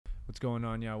What's going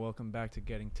on, y'all? Welcome back to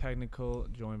Getting Technical,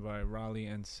 joined by Raleigh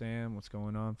and Sam. What's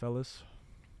going on, fellas?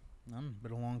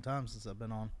 Been a long time since I've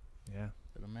been on. Yeah.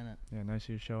 Been a minute. Yeah, nice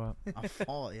of you to show up. I'm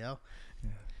fault, yo.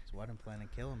 Yeah. This wedding planning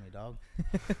killing me, dog.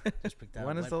 Just picked out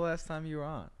When is the last time you were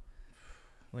on?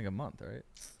 Like a month, right?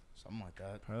 something like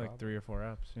that. Probably like 3 or 4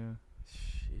 apps, yeah.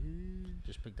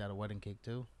 Just picked out a wedding cake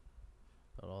too.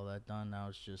 Got all that done. Now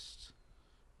it's just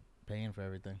paying for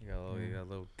everything. You got a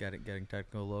little getting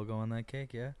technical logo on that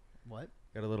cake, yeah? What?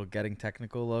 Got a little getting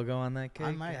technical logo on that cake?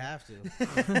 I might have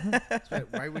to. That's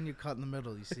right when you cut in the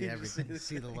middle, you see everything. You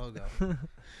see the logo.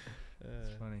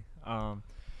 It's funny.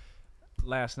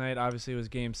 Last night, obviously, it was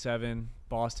Game 7,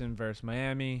 Boston versus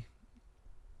Miami.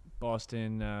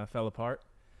 Boston fell apart.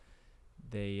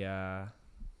 They,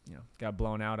 got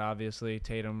blown out, obviously.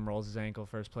 Tatum rolls his ankle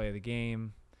first play of the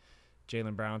game.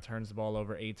 Jaylen Brown turns the ball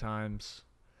over 8 times.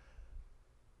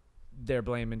 They're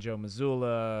blaming Joe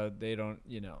Mazzulla. They don't,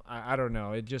 I don't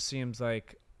know. It just seems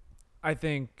like I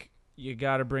think you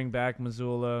got to bring back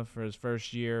Mazzulla for his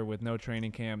first year with no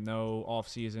training camp, no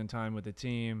off-season time with the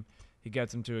team. He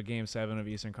gets him to a Game 7 of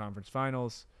Eastern Conference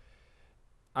Finals.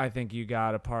 I think you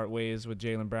got to part ways with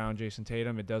Jaylen Brown, Jason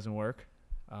Tatum. It doesn't work.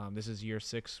 This is year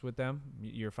 6 with them,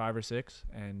 year 5 or 6.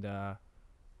 And,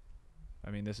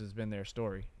 this has been their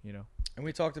story, And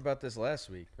we talked about this last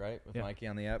week, right? With Yeah. Mikey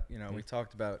on the app. Yeah. We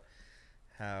talked about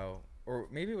how, or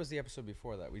maybe it was the episode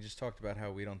before that. We just talked about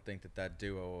how we don't think that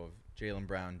duo of Jaylen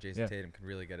Brown, Jason Tatum can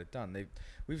really get it done.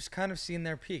 We've kind of seen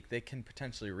their peak. They can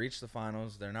potentially reach the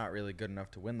finals. They're not really good enough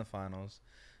to win the finals.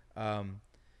 And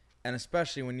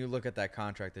especially when you look at that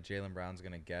contract that Jaylen Brown's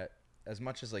going to get, as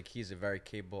much as he's a very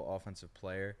capable offensive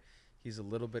player, he's a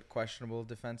little bit questionable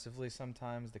defensively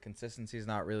sometimes. The consistency is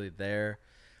not really there.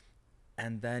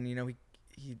 And then,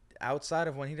 he outside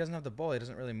of when he doesn't have the ball, he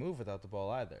doesn't really move without the ball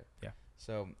either. Yeah.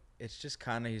 So it's just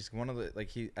kind of, he's one of the,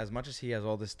 he, as much as he has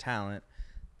all this talent,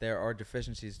 there are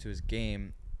deficiencies to his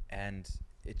game. And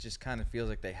it just kind of feels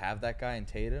like they have that guy in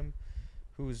Tatum,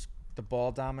 who's the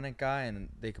ball dominant guy, and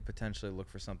they could potentially look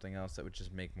for something else that would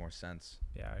just make more sense.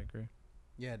 Yeah, I agree.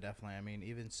 Yeah, definitely.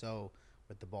 Even so,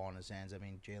 with the ball in his hands,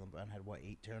 Jaylen Brown had,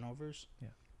 8 turnovers? Yeah.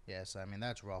 Yeah, so,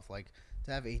 that's rough.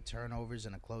 To have 8 turnovers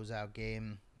in a closeout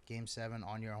game, Game 7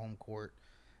 on your home court,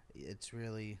 it's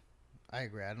really – I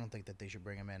agree. I don't think that they should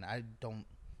bring him in. I don't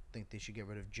think they should get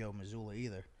rid of Joe Mazzulla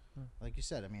either. Like you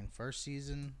said, first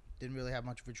season, didn't really have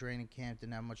much of a training camp,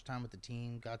 didn't have much time with the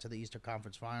team, got to the Eastern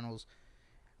Conference Finals.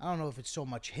 I don't know if it's so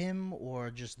much him or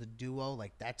just the duo.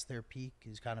 That's their peak,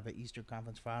 is kind of an Eastern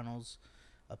Conference Finals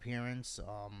appearance.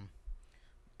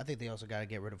 I think they also got to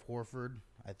get rid of Horford.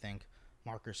 I think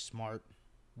Marcus Smart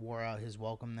wore out his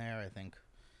welcome there. I think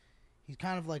he's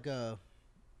kind of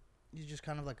he's just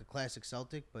kind of like a classic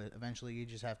Celtic, but eventually you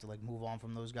just have to move on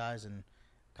from those guys and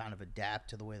kind of adapt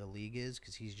to the way the league is,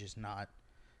 because he's just not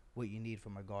what you need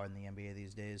from a guard in the NBA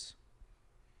these days.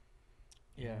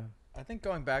 Yeah. I think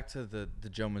going back to the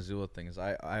Joe Mazzulla thing is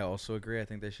I also agree. I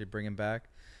think they should bring him back.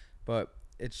 But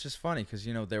it's just funny because,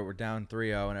 they were down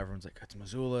 3-0 and everyone's like, it's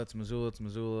Mazzulla, it's Mazzulla, it's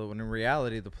Mazzulla. When in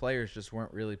reality, the players just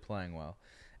weren't really playing well.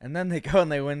 And then they go and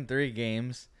they win 3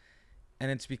 games. And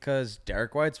it's because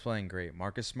Derek White's playing great.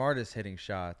 Marcus Smart is hitting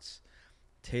shots.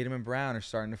 Tatum and Brown are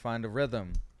starting to find a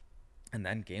rhythm. And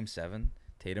then Game 7,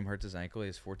 Tatum hurts his ankle. He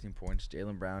has 14 points.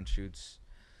 Jaylen Brown shoots.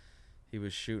 He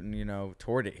was shooting,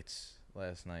 tour dates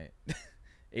last night.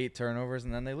 8 turnovers,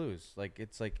 and then they lose.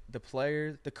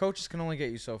 The coaches can only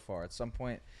get you so far. At some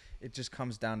point, it just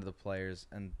comes down to the players,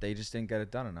 and they just didn't get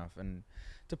it done enough. And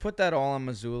to put that all on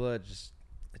Mazzulla, it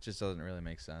just doesn't really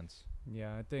make sense.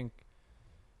 Yeah, I think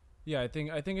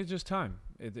it's just time.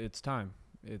 It's time.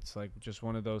 It's just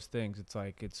one of those things. It's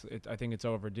I think it's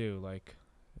overdue.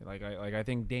 I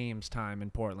think Dame's time in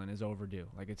Portland is overdue.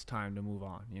 It's time to move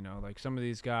on. Some of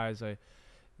these guys,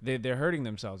 they're hurting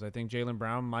themselves. I think Jaylen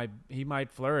Brown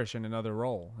might flourish in another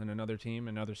role, in another team,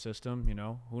 another system.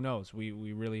 Who knows? We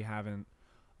really haven't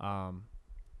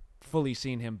fully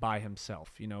seen him by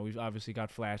himself. We've obviously got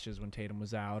flashes when Tatum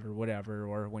was out or whatever,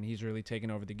 or when he's really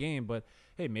taken over the game. But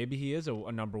hey, maybe he is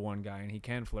a number one guy and he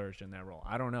can flourish in that role.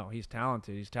 I don't know. He's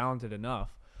talented. He's talented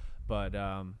enough, but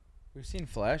we've seen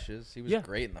flashes. He was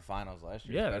great in the finals last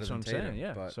year. Yeah, that's what I'm saying.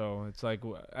 Yeah, so it's I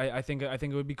think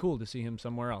it would be cool to see him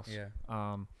somewhere else.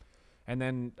 Yeah. And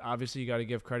then obviously you got to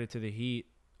give credit to the Heat.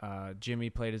 Jimmy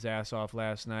played his ass off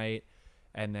last night,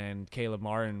 and then Caleb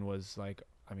Martin was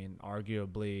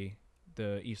arguably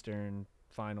the Eastern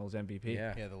Finals MVP.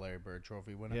 Yeah, the Larry Bird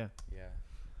Trophy winner. Yeah.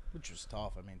 Which was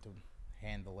tough. To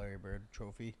hand the Larry Bird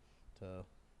Trophy to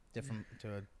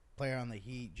a player on the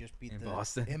Heat, just beat in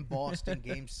Boston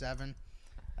Game 7.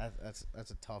 That's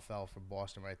a tough L for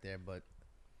Boston right there. But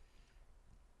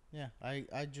Yeah,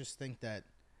 I just think that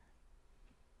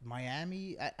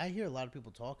Miami, I hear a lot of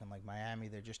people talking like Miami,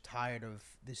 they're just tired of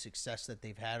the success that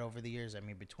they've had over the years. I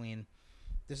mean,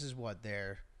 this is what,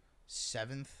 their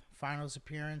 7th finals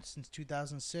appearance since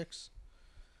 2006?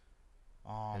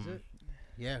 Is it?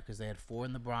 Yeah, because they had 4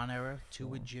 in the Bron era, 2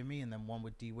 with Jimmy, and then 1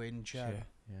 with D Wade and Shaq.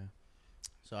 Yeah.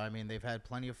 So I mean, they've had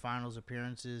plenty of finals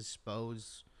appearances.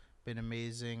 Spo's been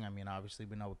amazing. I mean, obviously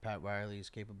we know what Pat Riley is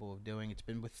capable of doing. It's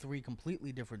been with 3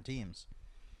 completely different teams,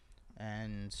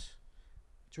 and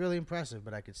it's really impressive.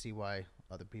 But I could see why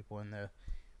other people and the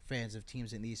fans of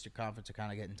teams in the Eastern Conference are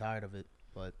kind of getting tired of it.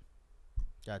 But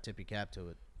gotta tip your cap to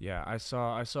it. Yeah, I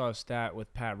saw a stat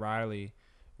with Pat Riley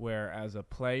where as a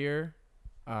player,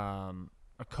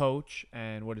 a coach,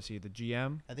 and what is he, the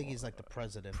GM? I think he's like the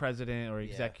president or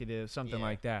executive, something Yeah.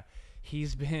 like that.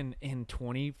 He's been in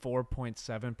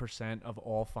 24.7% of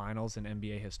all finals in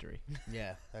NBA history.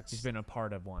 Yeah, He's been a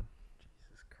part of one.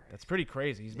 Jesus Christ. That's pretty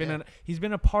crazy. Yeah. He's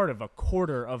been a part of a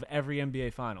quarter of every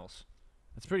NBA finals.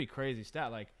 That's pretty crazy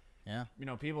stat. Like, yeah.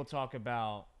 people talk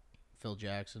about Phil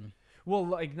Jackson.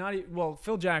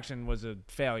 Phil Jackson was a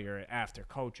failure after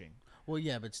coaching. Well,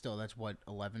 yeah, but still, that's what,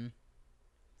 11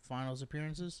 finals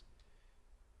appearances.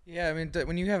 Yeah, I mean,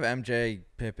 when you have MJ,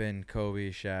 Pippen, Kobe,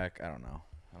 Shaq, I don't know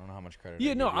how much credit.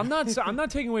 Yeah, I no, give you. I'm not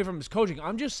taking away from his coaching.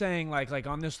 I'm just saying like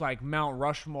on this like Mount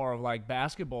Rushmore of like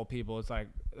basketball people, it's like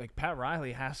Pat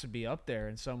Riley has to be up there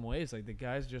in some ways. Like the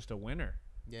guy's just a winner.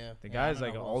 Yeah, The I guy's don't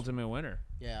like know an who else- ultimate winner.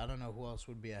 Yeah, I don't know who else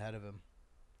would be ahead of him.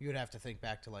 You would have to think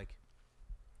back to like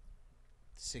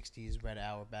 60s, Red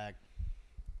Auerbach,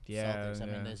 Yeah, Celtics. I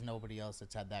mean, yeah. there's nobody else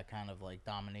that's had that kind of like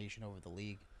domination over the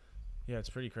league. Yeah, it's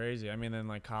pretty crazy. I mean, then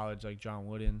like college, like John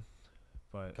Wooden,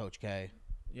 but Coach K.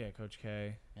 yeah, Coach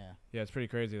K. Yeah, Yeah, it's pretty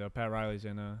crazy though. Pat Riley's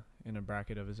in a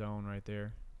bracket of his own right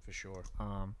there. for sure.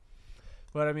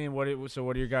 But I mean, what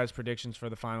are your guys' predictions for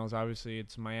the finals? Obviously,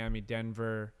 it's Miami,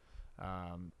 Denver.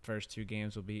 First 2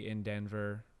 games will be in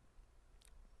Denver.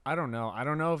 I don't know. I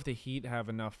don't know if the Heat have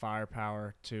enough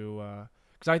firepower to,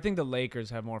 because I think the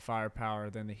Lakers have more firepower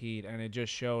than the Heat, and it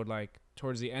just showed like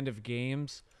towards the end of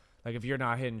games, like if you're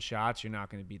not hitting shots, you're not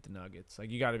going to beat the Nuggets. Like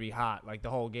you got to be hot like the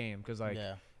whole game because like.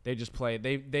 Yeah. They just play.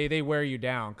 They wear you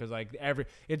down because like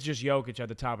it's just Jokic at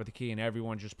the top of the key and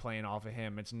everyone's just playing off of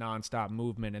him. It's nonstop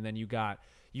movement, and then you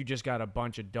just got a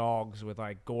bunch of dogs with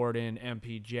like Gordon,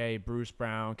 MPJ, Bruce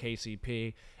Brown,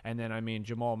 KCP, and then I mean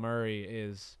Jamal Murray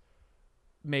is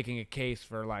making a case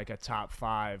for like a top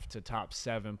 5 to top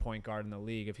 7 point guard in the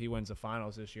league. If he wins the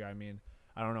finals this year, I mean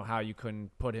I don't know how you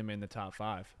couldn't put him in the top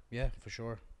 5. Yeah, for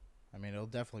sure. I mean, it'll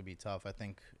definitely be tough. I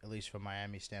think, at least from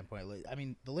Miami's standpoint. I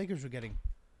mean, the Lakers were getting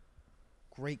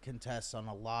great contests on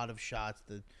a lot of shots.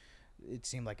 It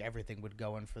seemed like everything would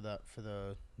go in for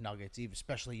the Nuggets,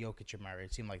 especially Jokic and Murray.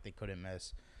 It seemed like they couldn't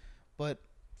miss. But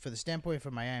for the standpoint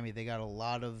for Miami, they're a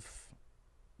lot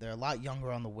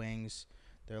younger on the wings.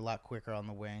 They're a lot quicker on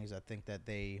the wings. I think that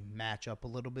they match up a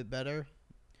little bit better,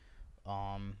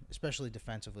 especially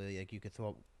defensively. Like you could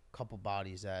throw a couple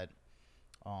bodies at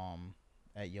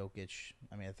Jokic.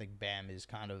 I mean, I think Bam is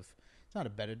he's not a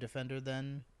better defender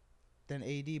than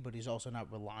AD, but he's also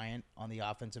not reliant on the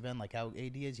offensive end like how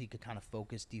AD is. He could kind of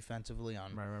focus defensively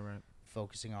on Right.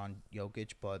 focusing on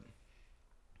Jokic, but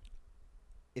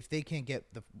if they can't get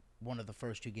one of the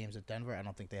first 2 games at Denver, I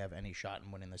don't think they have any shot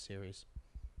in winning the series.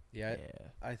 Yeah,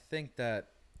 I think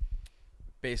that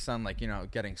based on like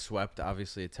getting swept,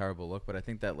 obviously a terrible look, but I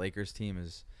think that Lakers team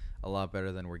is a lot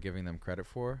better than we're giving them credit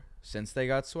for since they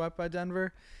got swept by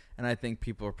Denver. And I think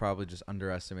people are probably just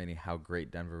underestimating how great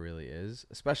Denver really is,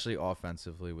 especially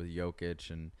offensively with Jokic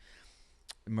and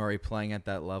Murray playing at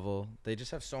that level. They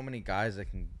just have so many guys that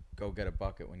can go get a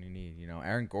bucket when you need.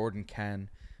 Aaron Gordon can.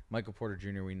 Michael Porter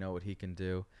Jr., we know what he can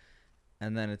do.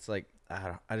 And then it's like,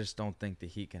 I just don't think the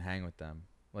Heat can hang with them.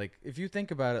 Like, if you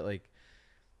think about it, like,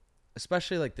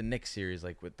 especially like the Knicks series,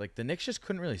 like the Knicks just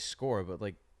couldn't really score, but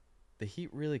like the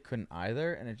Heat really couldn't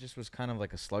either. And it just was kind of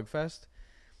like a slugfest.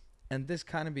 And this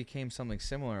kind of became something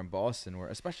similar in Boston, where,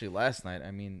 especially last night,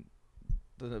 I mean,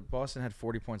 the Boston had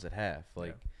 40 points at half.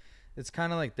 Like, It's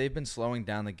kind of like they've been slowing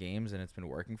down the games, and it's been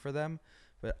working for them.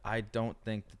 But I don't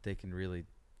think that they can really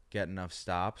get enough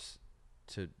stops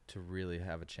to really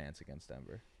have a chance against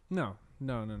Denver. No.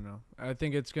 I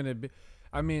think it's going to be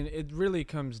 – I mean, it really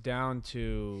comes down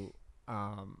to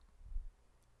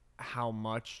how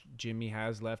much Jimmy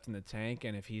has left in the tank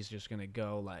and if he's just going to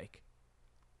go, like –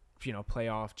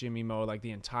 playoff Jimmy mode like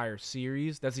the entire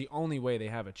series. That's the only way they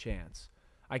have a chance.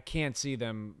 I can't see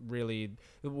them really.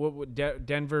 What would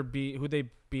Denver beat? Who they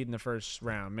beat in the first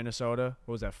round? Minnesota.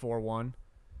 What was that? 4-1.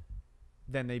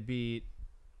 Then they beat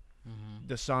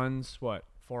the Suns. What?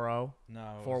 4-0,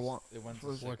 No, 4-1, it went to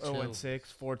 4-2.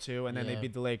 0-6, 4-2, and then they Yeah.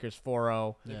 beat the Lakers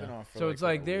 4-0. They've Yeah. been on for So it's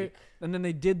like a they're, week. and then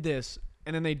they did this,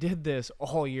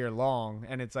 all year long,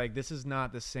 and it's like this is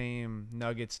not the same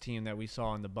Nuggets team that we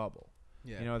saw in the bubble.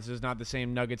 Yeah. You know, this is not the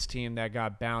same Nuggets team that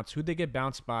got bounced. Who'd they get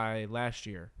bounced by last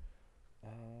year?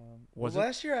 Was it?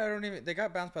 Last year? I don't even. They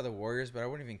got bounced by the Warriors, but I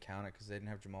wouldn't even count it because they didn't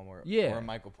have Jamal Murray Yeah. or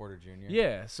Michael Porter Jr.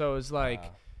 Yeah, so it's like, Uh,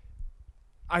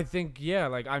 I think, yeah,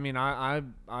 like, I mean, I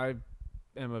am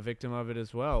a victim of it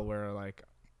as well, where, like,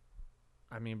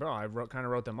 I mean, bro, I kind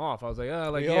of wrote them off. I was like, oh,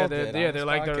 like, We yeah, all they're, did yeah, on they're this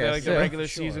like, they're like the podcast. Yeah, regular for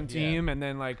sure, season yeah. team, and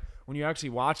then, like, when you actually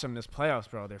watch them this playoffs,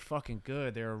 bro, they're fucking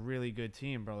good. They're a really good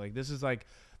team, bro. Like, this is like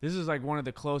one of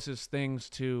the closest things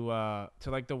to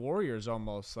like the Warriors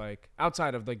almost, like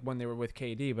outside of like when they were with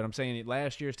KD. But I'm saying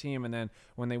last year's team, and then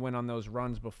when they went on those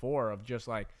runs before of just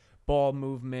like ball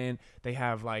movement. They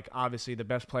have like obviously the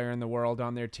best player in the world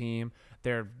on their team.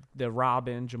 The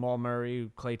Robin, Jamal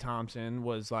Murray, Klay Thompson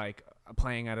was like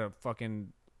playing at a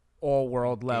fucking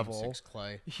all-world level. Game 6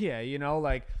 Clay. Yeah, you know,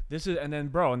 like this is, and then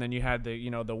bro, and then you had the, you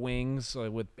know, the wings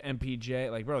with MPJ,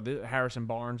 like bro, Harrison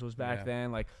Barnes was back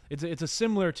then. Like it's a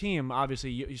similar team. Obviously,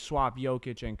 you swap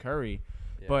Jokic and Curry,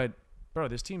 but bro,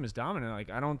 this team is dominant. Like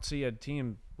I don't see a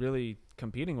team really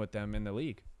competing with them in the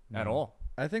league at all.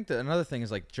 I think that another thing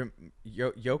is like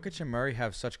Jokic and Murray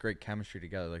have such great chemistry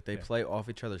together. Like they play off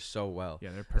each other so well. Yeah,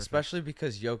 they're perfect. Especially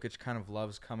because Jokic kind of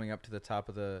loves coming up to the top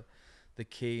of the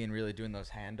key and really doing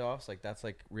those handoffs. Like that's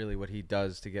like really what he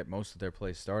does to get most of their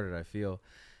plays started, I feel.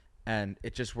 And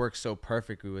it just works so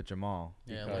perfectly with Jamal.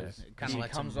 Yeah, because kind of he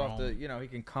lets comes him off roam. the, you know, he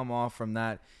can come off from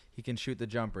that. He can shoot the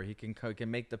jumper. He can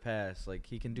make the pass. Like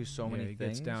he can do so many he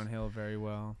things. gets downhill very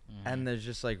well. And there's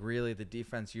just like really the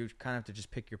defense. You kind of have to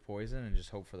just pick your poison and just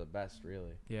hope for the best,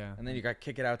 really. Yeah. And then you got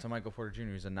kick it out to Michael Porter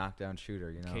Jr., who's a knockdown shooter.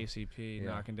 You know. KCP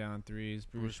knocking down threes.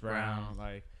 Bruce Brown. Brown.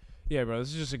 Like, yeah, bro, this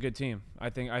is just a good team. I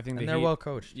think And the they're Heat- well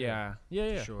coached. too. Yeah.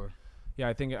 For sure. Yeah,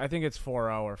 I think it's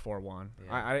 4-0 or 4-1.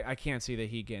 Yeah. I can't see the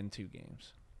Heat getting 2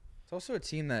 games. It's also a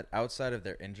team that outside of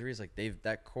their injuries, like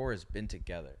that core has been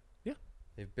together. Yeah.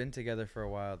 They've been together for a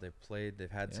while. They've played.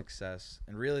 They've had success.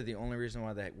 And really, the only reason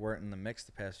why they weren't in the mix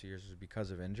the past few years was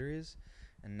because of injuries.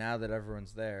 And now that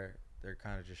everyone's there, they're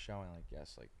kind of just showing like,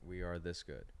 yes, like we are this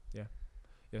good.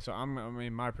 Yeah, so I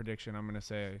mean, my prediction, I'm going to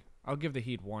say I'll give the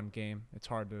Heat 1 game. It's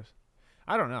hard to –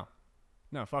 I don't know.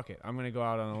 No, fuck it. I'm going to go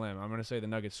out on a limb. I'm going to say the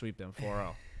Nuggets sweep them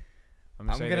 4-0. I'm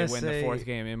going to say they win the 4th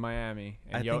game in Miami,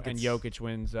 and Jokic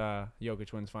wins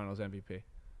Finals MVP.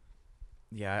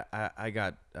 Yeah, I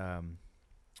got I'm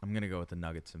going to go with the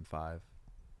Nuggets in 5.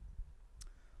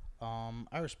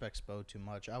 I respect Spo too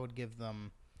much. I'm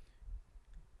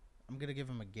gonna give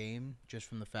him a game just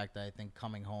from the fact that I think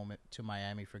coming home to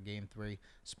Miami for Game 3,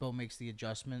 Spo makes the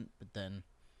adjustment, but then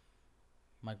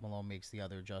Mike Malone makes the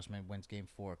other adjustment, wins Game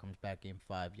 4, comes back Game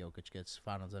 5, Jokic gets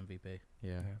Finals MVP.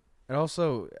 Yeah. And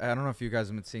also, I don't know if you guys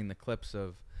have been seeing the clips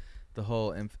of the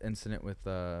whole incident with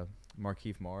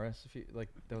Markieff Morris.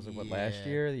 That was last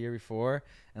year, the year before,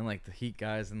 and like the Heat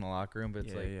guys in the locker room. But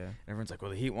it's everyone's like,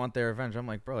 well, the Heat want their revenge. I'm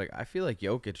like, bro, like I feel like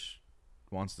Jokic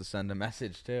wants to send a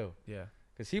message too. Yeah.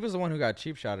 Because he was the one who got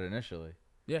cheap shotted initially.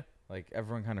 Yeah. Like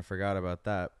everyone kind of forgot about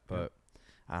that, but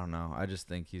I don't know. I just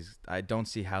think I don't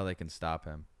see how they can stop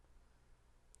him.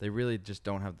 They really just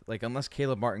don't have unless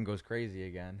Caleb Martin goes crazy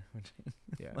again.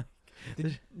 Yeah.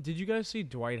 Did you guys see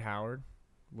Dwight Howard?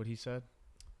 What he said?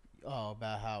 Oh,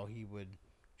 about how he would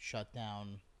shut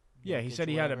down. Yeah, he Jokic said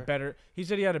he or had a whatever? better. He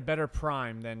said he had a better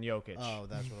prime than Jokic. Oh,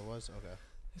 that's what it was. Okay.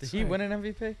 Did he win an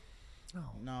MVP?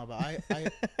 No, but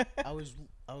I was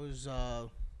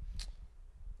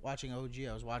watching OG.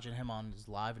 I was watching him on his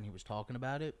live, and he was talking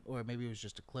about it, or maybe it was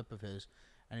just a clip of his,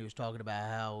 and he was talking about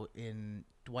how in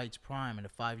Dwight's prime, in a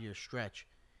 5-year stretch,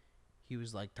 he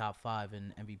was like top 5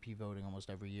 in MVP voting almost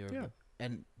every year. Yeah.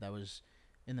 And that was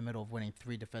in the middle of winning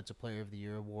 3 Defensive Player of the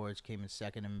Year awards. Came in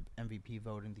second in MVP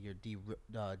voting the year D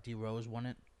Rose won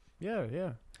it.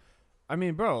 Yeah. I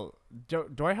mean, bro,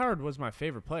 Dwight Howard was my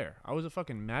favorite player. I was a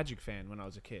fucking Magic fan when I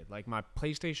was a kid. Like, my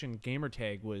PlayStation gamer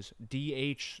tag was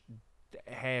DH-12.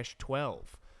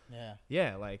 Yeah.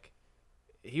 Yeah, like,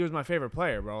 he was my favorite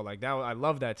player, bro. Like, that, I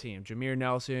love that team. Jameer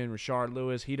Nelson, Rashard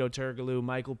Lewis, Hito Turkoglu,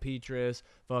 Michael Petras,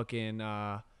 fucking,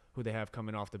 who they have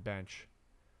coming off the bench.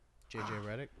 JJ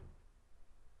Redick.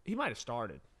 He might have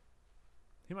started.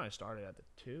 He might have started at the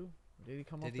 2. Did he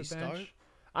come off the bench? Start?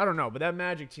 I don't know, but that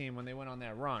Magic team when they went on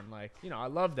that run, like, you know, I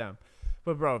love them.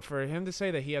 But bro, for him to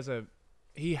say that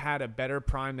he had a better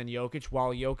prime than Jokic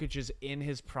while Jokic is in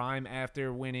his prime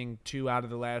after winning 2 out of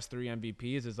the last 3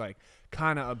 MVPs is like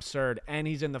kind of absurd. And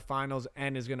he's in the finals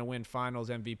and is going to win Finals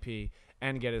MVP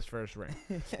and get his first ring.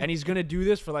 And he's going to do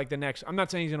this for like the next, I'm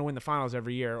not saying he's going to win the finals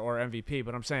every year or MVP,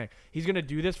 but I'm saying he's going to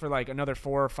do this for like another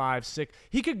 4 or 5, 6.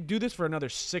 He could do this for another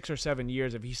 6 or 7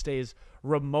 years if he stays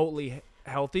remotely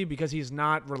healthy because he's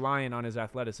not relying on his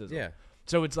athleticism. Yeah.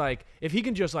 So it's like if he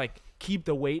can just like keep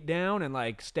the weight down and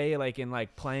like stay like in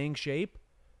like playing shape.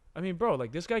 I mean, bro,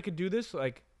 like this guy could do this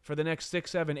like for the next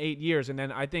 6, 7, 8 years. And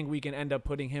then I think we can end up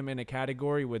putting him in a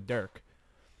category with Dirk.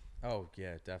 Oh,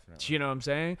 yeah, definitely. You know what I'm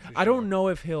saying? For I don't sure. know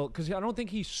if he'll, because I don't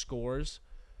think he scores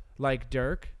like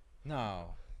Dirk.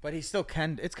 No, but he still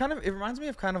can. It's kind of, it reminds me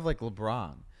of kind of like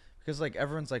LeBron. Because like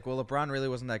everyone's like, well, LeBron really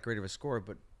wasn't that great of a scorer,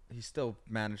 but he still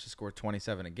managed to score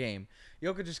 27 a game.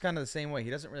 Jokic is kind of the same way. He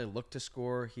doesn't really look to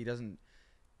score. He doesn't,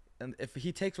 and if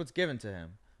he takes what's given to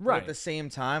him. But Right. at the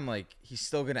same time, like he's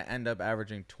still going to end up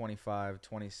averaging 25,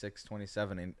 26,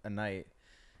 27 a night.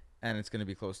 And it's going to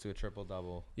be close to a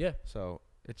triple-double. Yeah. So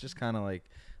it's just kind of like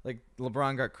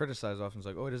LeBron got criticized often. It's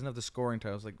like, oh, he doesn't have the scoring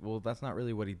title. It's like, well, that's not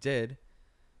really what he did.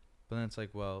 But then it's like,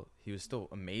 well, he was still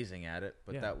amazing at it.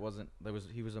 But Yeah.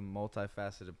 he was a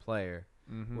multifaceted player.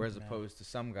 Mm-hmm. Whereas opposed to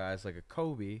some guys like a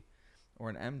Kobe or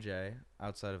an MJ,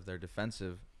 outside of their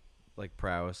defensive like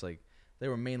prowess, like they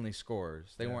were mainly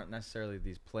scorers. They weren't necessarily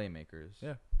these playmakers.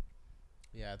 Yeah.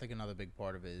 Yeah, I think another big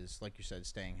part of it is, like you said,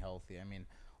 staying healthy. I mean,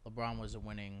 LeBron wasn't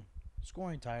winning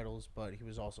scoring titles, but he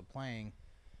was also playing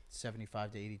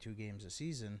 75 to 82 games a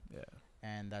season. Yeah.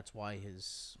 And that's why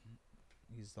he's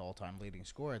the all-time leading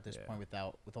scorer at this point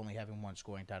with only having one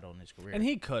scoring title in his career. And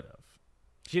he could have.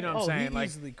 You know what I'm saying? He like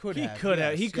easily could he have. could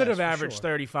have. Yes, He could yes, have for averaged sure.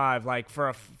 35. Like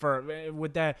for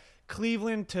with that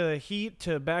Cleveland to Heat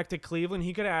to back to Cleveland,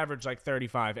 he could have averaged like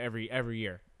 35 every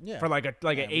year. Yeah. For like an Yeah,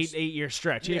 we 8-year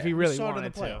stretch if he we really saw it in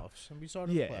wanted the to. playoffs. We saw it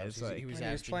in Yeah, the playoffs. it's like- He was When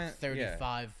he was averaging playing-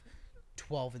 35,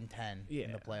 12, and 10 in Yeah.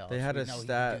 the playoffs. They had We a know he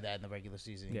stat- could do that in the regular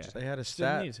season. He Yeah. just- They had a Just didn't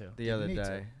stat need to. the Didn't other need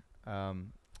day.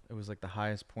 It was like the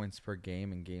highest points per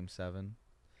game in Game 7.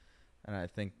 And I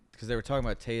think, because they were talking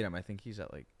about Tatum, I think he's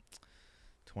at like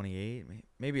 28.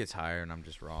 Maybe it's higher, and I'm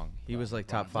just wrong. He was like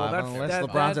top LeBron. 5 Well, on the list. that-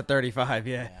 LeBron's that- at 35,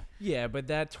 yeah. yeah. Yeah, but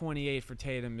that 28 for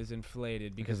Tatum is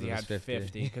inflated because Because he of had his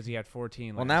 50 because he had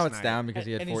 14 Well, last now it's night. down because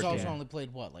he had And 14. he's also only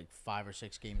played, what, like 5 or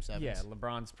 6 Game 7s? Yeah,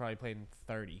 LeBron's probably played in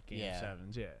 30 Game Yeah.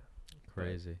 7s. Yeah.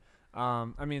 Crazy.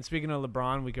 I mean, speaking of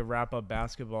LeBron, we could wrap up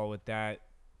basketball with that.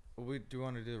 We do you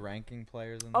want to do the ranking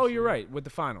players? In Oh, this you're year? right, with the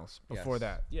finals before Yes.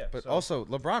 that. Yeah. But so- also,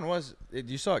 LeBron was.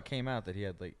 You saw it came out that he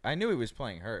had like. I knew he was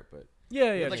playing hurt, but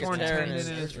yeah, like a torn tear in tendon his-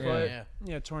 in his yeah. foot. Yeah.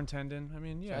 Yeah, torn tendon. I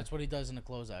mean, So yeah. that's what he does in the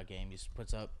closeout game. He just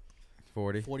puts up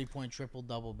 40. 40-point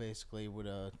triple-double, basically, with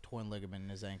a torn ligament in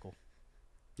his ankle.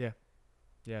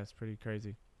 Yeah, it's pretty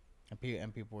crazy.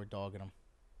 And people were dogging him.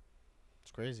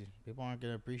 It's crazy. People aren't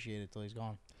going to appreciate it till he's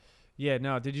gone. Yeah,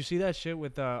 no. Did you see that shit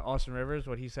with Austin Rivers?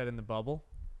 What he said in the bubble?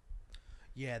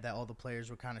 Yeah, that all the players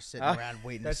were kind of sitting around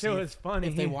waiting That to see shit was funny.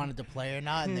 if they wanted to play or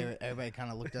not, and everybody kind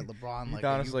of looked at LeBron like,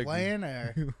 Udonis "Are you like- playing?"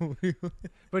 Or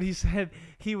But he said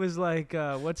he was like,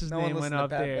 what's his No one name went listened to up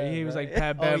Pat there? Bev, He was right? like,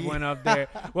 Pat Oh, Bev yeah. went up there.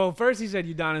 Well, first he said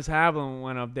Udonis Haslem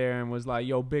went up there and was like,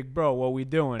 yo, big bro, what we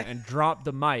doing? And dropped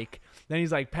the mic. Then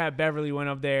he's like, Pat Beverly went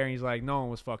up there and he's like, no one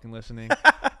was fucking listening.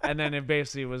 And then it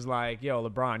basically was like, yo,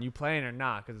 LeBron, you playing or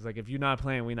not? Because it's like, if you're not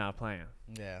playing, we not playing.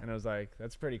 yeah, And I was like,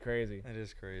 that's pretty crazy. That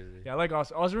is crazy. Yeah, I like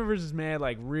Austin. Austin Rivers is mad,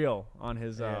 like real on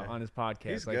his Yeah. podcast.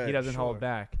 He's like good, he doesn't for hold sure.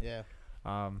 back. yeah,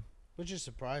 which is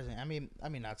surprising. I mean,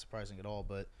 not surprising at all.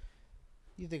 But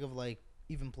you think of like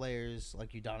even players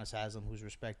like Udonis Haslem, who's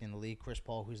respecting the league, Chris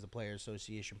Paul, who's the Player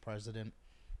Association president.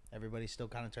 Everybody still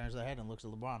kind of turns their head and looks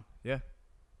at LeBron. Yeah.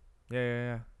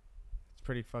 It's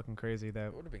pretty fucking crazy that.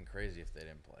 It would have been crazy if they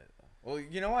didn't play though. Well,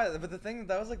 you know what? But the thing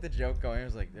that was like the joke going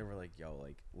was like they were like, "Yo,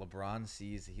 like LeBron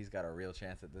sees he's got a real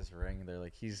chance at this ring." They're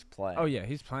like, "He's playing." Oh yeah,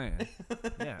 he's playing.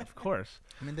 Yeah, of course.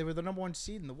 I mean, they were the number 1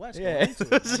 seed in the West. Yeah, going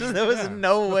into it. there was Yeah.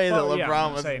 no way that fuck- yeah, LeBron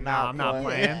I'm was saying, not nah, I'm not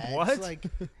playing. Yeah, it's What? like,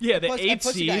 Yeah, the Plus- and 8th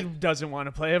plus you seed got- doesn't want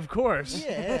to play, of course.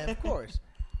 yeah, of course.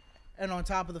 And on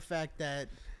top of the fact that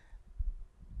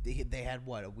they had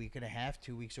what, a week and a half,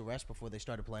 2 weeks of rest before they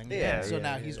started playing again. Yeah, So yeah,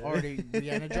 now yeah. he's already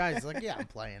re-energized. He's like, yeah, I'm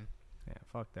playing, Yeah,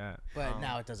 fuck that. but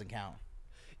now it doesn't count.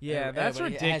 Yeah, that's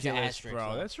everybody has an ridiculous, asterisk,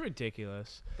 bro. though. That's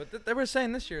ridiculous. But they were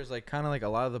saying this year is like kind of like a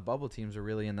lot of the bubble teams are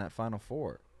really in that Final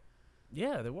Four.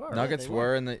 Yeah, they were. Nuggets they were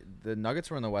were. in the Nuggets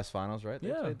were in the West Finals, right? They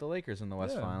Yeah. played the Lakers in the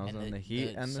West Yeah. Finals, And and, the- the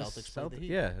Heat the and the Celtics played the Celtics.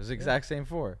 Heat. Yeah, it was the exact same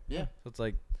 4. Yeah. So it's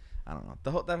like, I don't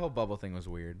know. That whole bubble thing was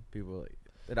weird. People, like,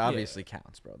 it obviously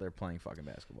counts, bro. They're playing fucking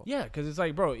basketball. Yeah, because it's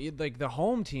like, bro, like the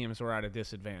home teams were at a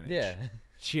disadvantage. Yeah.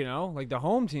 You know, like the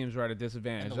home teams were at a And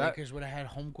disadvantage. the That, Lakers would have had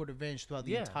home court advantage throughout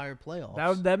the Yeah. entire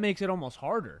playoffs. that makes it almost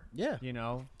harder. yeah, You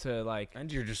know, to like,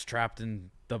 And you're just trapped in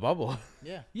the bubble.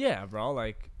 yeah. yeah, bro,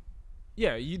 like,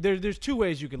 Yeah, there's two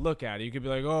ways you could look at it. You could be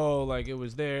like, oh, like it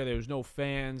was there was no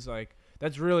fans, like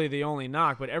that's really the only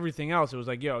knock. But everything else, it was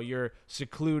like, yo, you're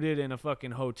secluded in a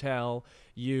fucking hotel.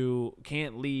 You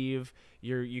can't leave.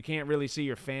 You can't really see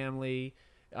your family.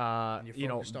 You're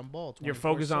focused on ball. You're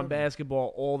focused on 24/7.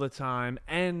 basketball all the time,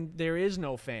 and there is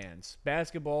no fans.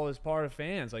 Basketball is part of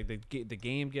fans. Like the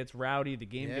game gets rowdy, the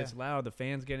game gets loud, the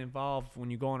fans get involved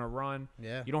when you go on a run.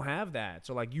 Yeah. You don't have that,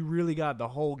 so like you really got the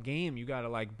whole game. You got to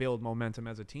like build momentum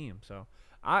as a team. So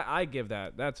I give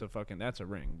that. That's a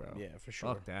ring, bro. Yeah, for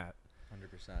sure. Fuck that.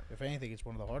 100%. If anything, it's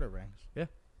one of the harder rings.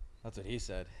 That's what he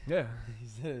said. Yeah. He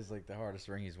said it's like the hardest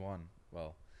ring he's won.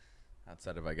 Well,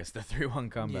 outside of I guess the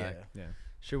 3-1 comeback. Yeah.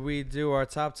 Should we do our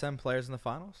top 10 players in the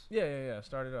finals? Yeah.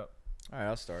 Start it up. All right,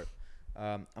 I'll start.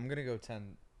 I'm gonna go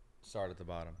 10. Start at the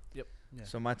bottom. Yep. Yeah.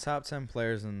 So my top 10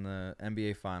 players in the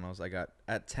NBA Finals, I got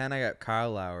at 10. I got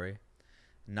Kyle Lowry,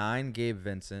 9 Gabe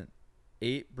Vincent,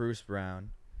 8 Bruce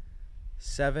Brown,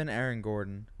 7 Aaron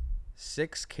Gordon,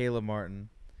 6 Caleb Martin,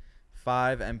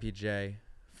 5 MPJ,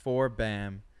 4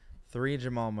 Bam, 3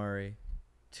 Jamal Murray,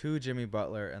 2 Jimmy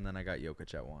Butler, and then I got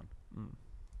Jokic at 1.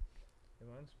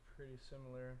 Mine's pretty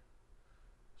similar.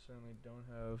 Certainly don't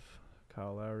have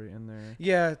Kyle Lowry in there.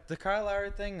 Yeah, the Kyle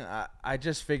Lowry thing, I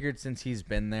just figured since he's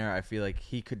been there, I feel like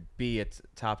he could be a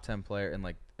top 10 player and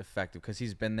like effective because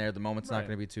he's been there. The moment's not Right.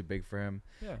 going to be too big for him.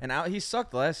 Yeah. And he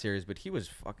sucked last series, but he was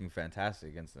fucking fantastic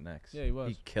against the Knicks. Yeah, he was.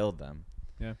 He killed them.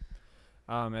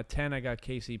 At 10, I got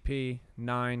KCP.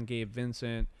 9, Gabe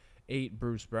Vincent. 8,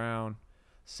 Bruce Brown.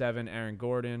 7, Aaron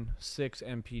Gordon. 6,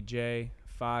 MPJ.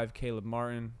 5, Caleb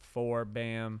Martin. 4,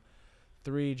 Bam.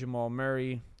 3, Jamal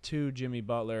Murray. 2, Jimmy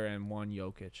Butler. And 1,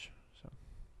 Jokic. So,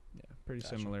 yeah, pretty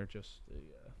Gotcha. similar. Just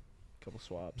a couple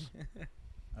swaps.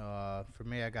 For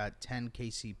me, I got 10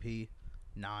 KCP,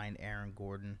 9 Aaron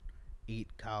Gordon,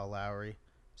 8 Kyle Lowry,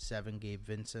 7 Gabe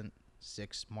Vincent,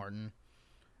 6 Martin,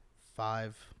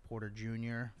 5 Porter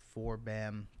Jr., 4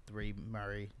 Bam, 3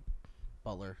 Murray,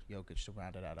 Butler, Jokic to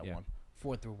round it out at 1.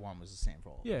 4 through 1 was the same for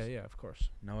all of us. Yeah, of course.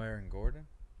 No Aaron Gordon?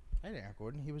 I had Aaron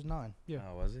Gordon. He was 9. Yeah.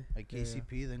 Oh, was he? Like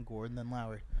KCP, then Gordon, then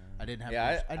Lowry. I didn't have.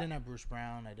 Yeah, Bruce, I didn't have Bruce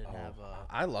Brown. I didn't have.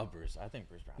 I love Bruce. I think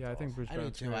Bruce Brown's Yeah, I think awesome. Bruce I do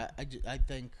Brown's too. great. I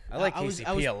think. I like was-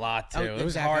 KCP a lot, too. It was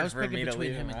exactly, I hard was for picking me to between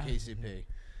leave him him and out. KCP.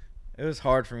 It was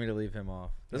hard for me to leave him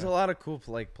off. There's Yeah. a lot of cool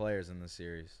players in this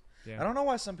series. Yeah. I don't know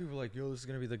why some people are like, yo, this is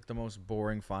going to be like the most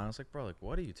boring finals. Like, bro, like,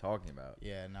 what are you talking about?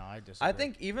 Yeah, no, I just. I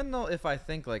think even though I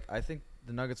think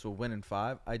the Nuggets will win in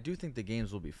 5, I do think the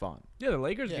games will be fun. Yeah, the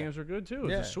Lakers Yeah. games were good, too. It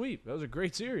was Yeah. a sweep. That was a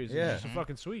great series. Yeah. It was just a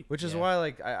fucking sweep. Which is Yeah. why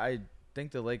like I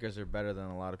think the Lakers are better than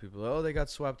a lot of people. Oh, they got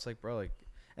swept. It's like, bro, like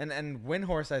and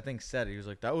Windhorst I think said it. He was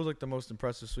like, that was like the most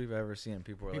impressive sweep I've ever seen.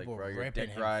 People were People like, bro, were you're ripping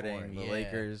dick him riding for it, the yeah.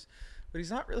 Lakers. But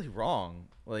he's not really wrong.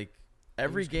 Like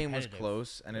every was game was competitive.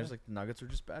 close and it was Yeah. like the Nuggets were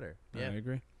just better. Yeah, I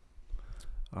agree.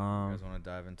 You guys want to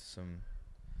dive into some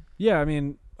Yeah, I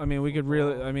mean, we could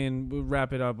really. Football. I mean, we'll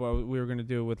wrap it up. What we were gonna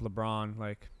do with LeBron,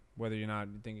 like whether or not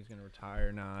you think he's gonna retire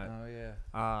or not. Oh yeah.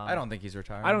 I I don't think he's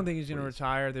retiring. I don't think he's gonna Please.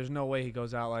 retire. There's no way he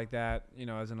goes out like that. You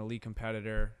know, as an elite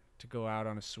competitor to go out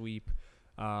on a sweep.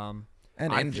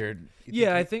 And I injured.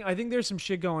 Yeah, I think there's some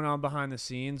shit going on behind the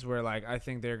scenes where like I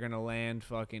think they're gonna land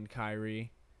fucking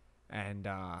Kyrie, and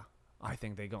I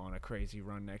think they go on a crazy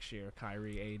run next year.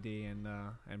 Kyrie, AD,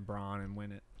 and Braun and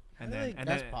win it. And then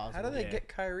that's possible. How do they yeah. get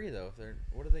Kyrie though?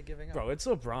 What are they giving up? Bro, it's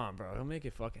LeBron, bro. He'll make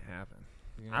it fucking happen.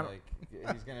 You I know, don't-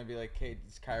 like he's gonna be like,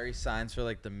 Kyrie signs for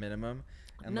like the minimum,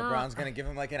 and No. LeBron's gonna give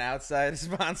him like an outside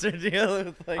sponsor deal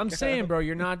with like. I'm saying, bro,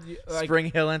 you're not like, Spring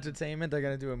Hill Entertainment. They're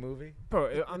gonna do a movie.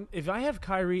 bro. If I have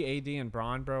Kyrie, AD, and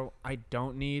Braun, bro, I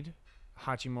don't need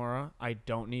Hachimura. I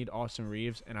don't need Austin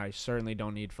Reeves, and I certainly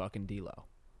don't need fucking D'Lo.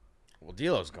 Well,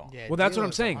 D'Lo's gone. Yeah, Well, that's what I'm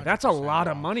D'Lo's saying. That's a 100% lot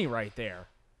of gone. money right there.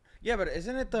 Yeah, but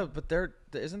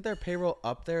isn't their payroll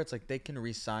up there? It's like they can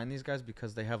re-sign these guys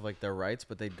because they have like their rights,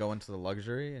 but they'd go into the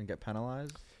luxury and get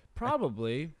penalized.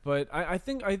 Probably, but I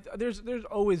think there's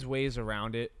always ways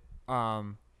around it.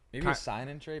 Maybe a sign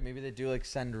and trade. Maybe they do like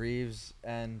send Reeves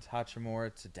and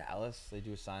Hachimura to Dallas. They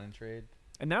do a sign and trade.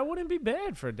 And that wouldn't be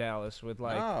bad for Dallas with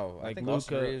like no, I like think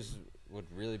Austin Luka. Reeves would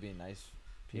really be a nice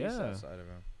piece Yeah. outside of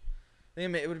him. I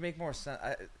think it would make more sense.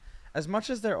 As much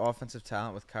as their offensive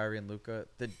talent with Kyrie and Luka,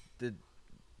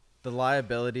 the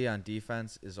liability on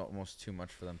defense is almost too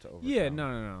much for them to overcome. Yeah,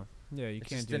 no. Yeah, you It can't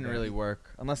just do didn't that. really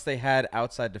work unless they had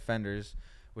outside defenders,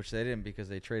 which they didn't because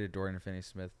they traded Dorian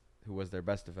Finney-Smith, who was their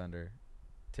best defender,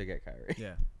 to get Kyrie.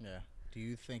 Yeah. Yeah. Do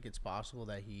you think it's possible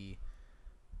that he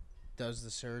does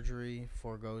the surgery,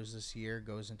 foregoes this year,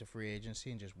 goes into free agency,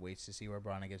 and just waits to see where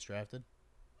Bronny gets drafted?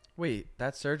 Wait,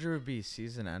 that surgery would be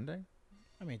season ending?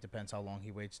 I mean, it depends how long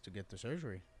he waits to get the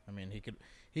surgery. I mean,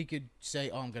 he could say,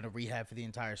 "Oh, I'm going to rehab for the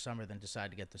entire summer," then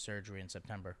decide to get the surgery in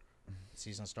September.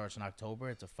 Season starts in October.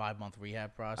 It's a 5-month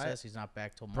rehab process. He's not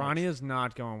back till March. Bronny is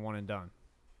not going one and done.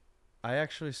 I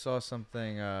actually saw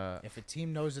something. If a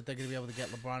team knows that they're going to be able to get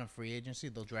LeBron in free agency,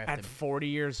 they'll draft At him. 40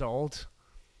 years old.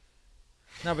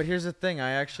 No, but here's the thing.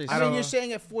 I mean, you're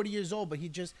saying at 40 years old, but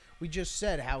we just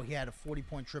said how he had a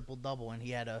 40-point triple-double and he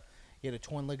had a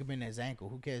torn ligament in his ankle.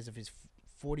 Who cares if he's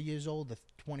 40 years old or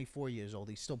 24 years old?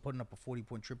 He's still putting up a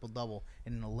 40-point triple-double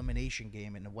in an elimination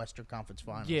game in the Western Conference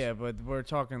Finals. Yeah, but we're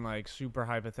talking like super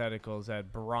hypotheticals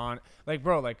at Bron. Like,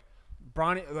 bro, like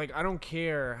Bronny. Like, I don't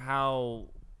care how.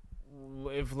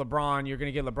 If LeBron, you're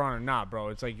gonna get LeBron or not, bro.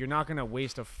 It's like you're not gonna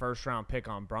waste a first-round pick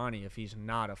on Bronny if he's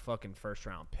not a fucking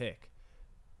first-round pick.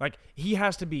 Like he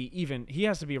has to be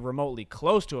remotely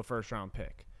close to a first-round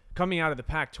pick coming out of the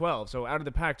Pac-12. So out of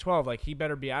the Pac-12, like he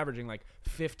better be averaging like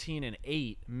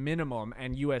 15-8 minimum,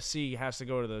 and USC has to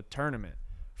go to the tournament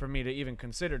for me to even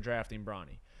consider drafting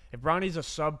Bronny. If Bronny's a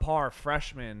subpar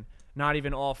freshman, not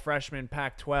even all freshman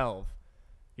Pac-12.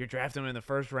 You're drafting him in the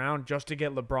first round just to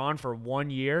get LeBron for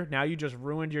 1 year. Now you just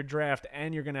ruined your draft,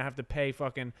 and you're gonna have to pay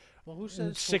fucking who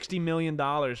said $60 million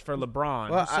for LeBron.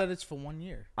 Who said it's for 1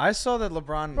 year? I saw that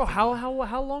LeBron. Bro,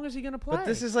 how long is he gonna play? But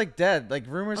this is like dead. Like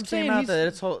rumors I'm came saying out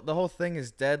that the whole thing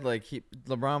is dead. Like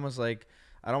LeBron was like,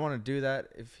 I don't want to do that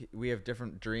if we have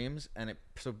different dreams, and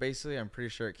so basically I'm pretty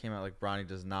sure it came out like Bronny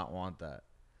does not want that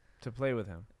to play with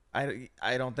him.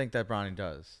 I don't think that Bronny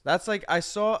does. That's like I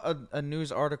saw a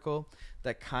news article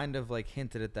that kind of like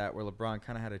hinted at that, where LeBron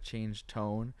kind of had a changed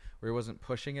tone, where he wasn't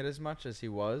pushing it as much as he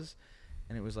was,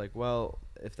 and it was like, well,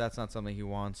 if that's not something he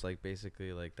wants, like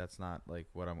basically like that's not like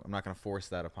what I'm not gonna force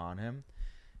that upon him,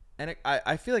 and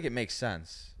I feel like it makes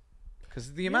sense,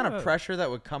 because the amount of pressure that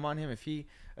would come on him if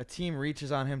a team reaches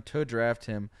on him to draft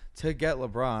him to get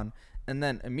LeBron. And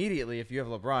then immediately, if you have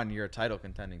LeBron, you're a title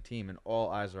contending team, and all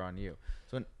eyes are on you.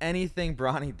 So in anything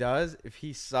Bronny does, if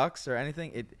he sucks or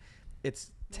anything,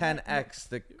 it's 10x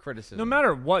the criticism. No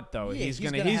matter what, though, Yeah, he's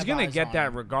gonna get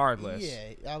that regardless.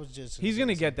 Yeah, I was just. He's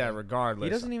gonna get that regardless. He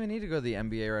doesn't even need to go to the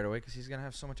NBA right away because he's gonna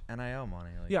have so much NIL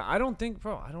money. Like, yeah, I don't think,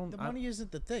 bro. The money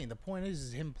isn't the thing. The point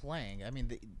is him playing. I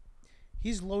mean,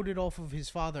 he's loaded off of his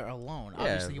father alone. Yeah,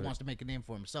 Obviously, he wants to make a name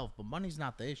for himself, but money's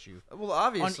not the issue. Well,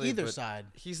 obviously, on either side,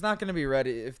 he's not going to be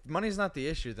ready. If money's not the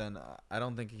issue, then I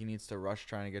don't think he needs to rush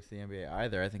trying to get to the NBA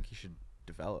either. I think he should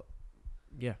develop.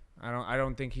 Yeah, I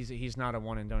don't think he's not a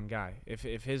one and done guy.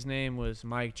 If his name was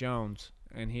Mike Jones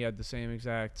and he had the same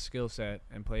exact skill set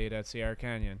and played at Sierra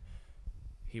Canyon,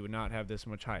 he would not have this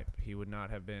much hype. He would not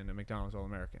have been a McDonald's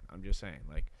All-American. I'm just saying,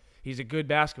 like, he's a good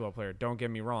basketball player. Don't get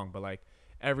me wrong, but like.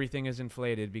 Everything is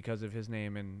inflated because of his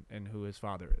name and who his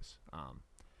father is.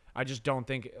 I just don't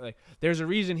think like there's a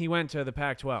reason he went to the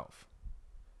Pac-12.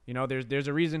 You know, there's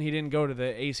a reason he didn't go to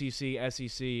the ACC,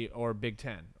 SEC, or Big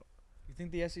Ten. You think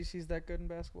the SEC is that good in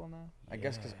basketball now? I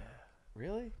guess because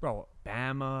really, bro,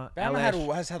 Bama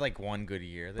has had like one good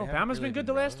year. Bro, Bama's been good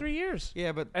the last 3 years.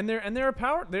 Yeah, but they're a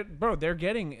power. They're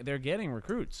getting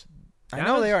recruits. I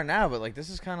know they are now, but like this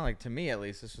is kind of like, to me at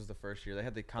least, this was the first year they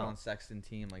had the Colin Sexton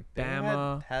team. Like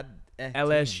Bama, had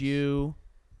LSU, teams.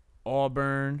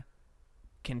 Auburn,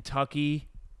 Kentucky,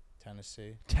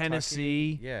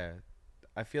 Tennessee. Yeah,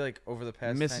 I feel like over the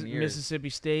past 10 years, Mississippi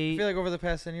State. I feel like over the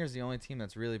past 10 years, the only team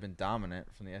that's really been dominant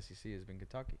from the SEC has been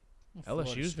Kentucky.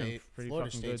 LSU's been pretty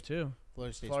fucking good too.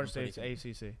 Florida State's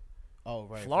ACC. Oh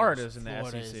right. Florida's in the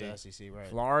Florida SEC. Is the SEC,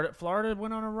 right? Florida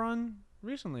went on a run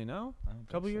recently. No,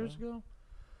 a couple years ago.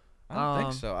 I don't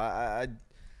think so. I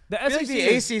the feel SEC like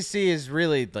the ACC is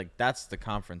really like that's the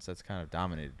conference that's kind of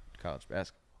dominated college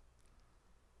basketball.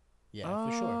 Yeah,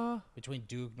 for sure. Between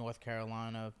Duke, North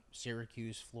Carolina,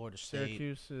 Syracuse, Florida State.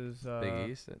 Syracuse is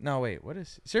Big East. No, wait. What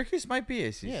is Syracuse? Might be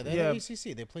ACC. Yeah, they're the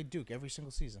ACC. They play Duke every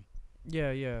single season.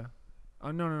 Yeah. No.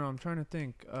 I'm trying to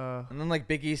think. And then like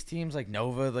Big East teams like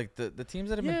Nova, like the teams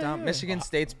that have been down. Michigan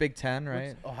State's Big Ten,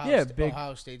 right?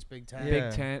 Ohio State's Big Ten.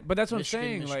 Big Ten. But that's what Michigan, I'm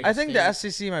saying. Michigan Like I think the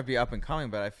SEC might be up and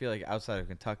coming, but I feel like outside of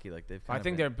Kentucky, like they've. I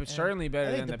think they're certainly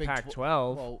better than the Pac-12.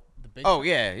 Well, the Big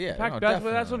yeah.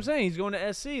 That's what I'm saying. He's going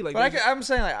to SC. Like, but I'm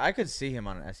saying like I could see him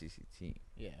on an SEC team.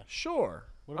 Yeah, sure.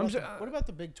 What about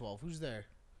the Big 12? Who's there?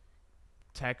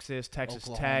 Texas Tech,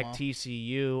 Oklahoma.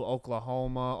 TCU,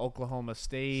 Oklahoma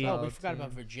State. Oh, we forgot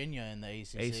about Virginia in the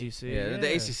ACC. Yeah,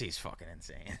 the ACC is fucking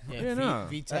insane. Yeah,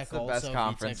 VTech that's the also, best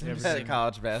conference in VTech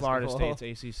college basketball. Florida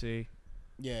State's ACC.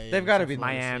 Yeah, they've got to be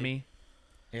Miami.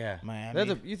 Yeah,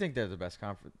 Miami. You think they're the best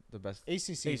conference? The best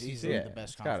ACC is easily the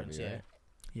best conference. Be, right?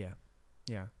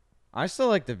 Yeah. I still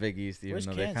like the Big East, even Where's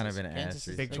though Kansas? they're kind of in Kansas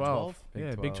an is Big Big 12.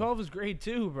 12? Big 12 is great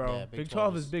too, bro. Yeah, Big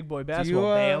 12 is big boy Do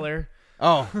basketball. Baylor.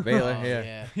 Oh, Baylor. Oh,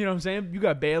 yeah. You know what I'm saying? You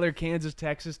got Baylor, Kansas,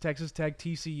 Texas, Texas Tech,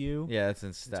 TCU. Yeah, it's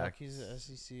in stack. Kentucky's the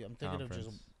SEC. I'm thinking of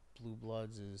just Blue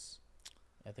Bloods is.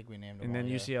 I think we named them. And then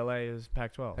all, UCLA is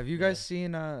Pac-12. Have you guys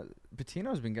seen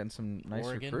Patino's been getting some nice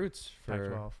Oregon? recruits for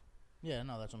Pac-12. Yeah,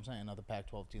 no, that's what I'm saying. Another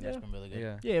Pac-12 team Yeah. that's been really good.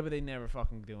 Yeah. Yeah, but they never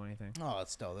fucking do anything. Oh,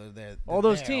 it's still they're All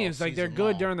those there teams, all like they're season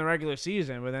good long. during the regular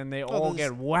season, but then they Oh, all there's-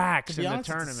 get waxed To be in honest,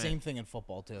 the it's tournament. the same thing in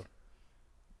football too.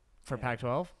 For Yeah.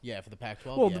 Pac-12. Yeah, for the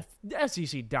Pac-12. Well, yeah. the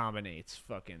SEC dominates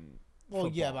fucking. Well,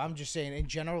 yeah, football. but I'm just saying in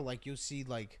general, like you'll see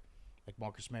like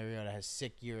Marcus Mariota has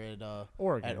sick year at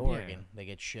Oregon. At Oregon, they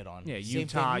get shit on. Yeah, Same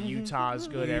Utah. thing- Utah's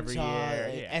good every Utah,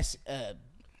 year. Yeah.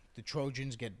 The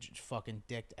Trojans get fucking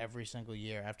dicked every single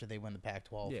year after they win the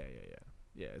Pac-12.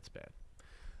 Yeah, it's bad.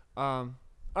 All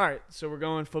right, so we're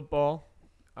going football.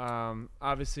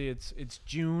 Obviously it's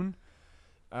June.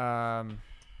 I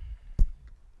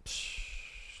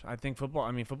think football.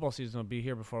 I mean, football season will be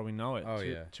here before we know it. Oh,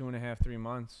 yeah. 2.5, 3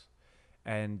 months,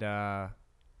 and I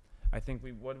think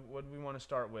what do we want to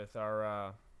start with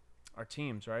our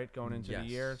teams, right? Going into the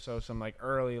year, so some like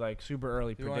early, like super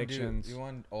early predictions. You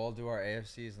want all do our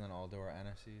AFCs and then all do our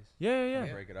NFCs?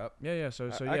 Yeah. Break it up. Yeah. So I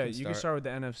yeah, can you can start with the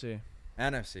NFC.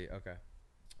 NFC, okay.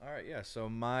 All right, yeah. So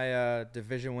my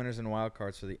division winners and wild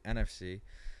cards for the NFC.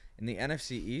 In the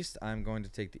NFC East, I'm going to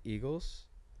take the Eagles.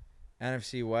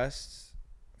 NFC West,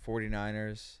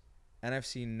 49ers.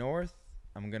 NFC North,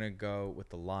 I'm going to go with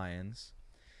the Lions.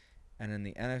 And in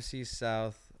the NFC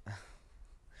South,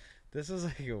 this is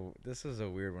a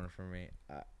weird one for me.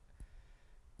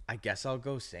 I guess I'll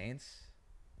go Saints.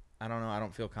 I don't know. I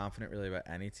don't feel confident really about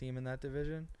any team in that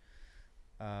division.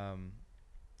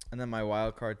 And then my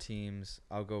wild card teams,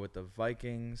 I'll go with the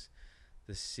Vikings,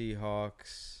 the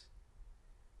Seahawks,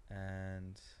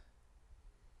 and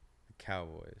the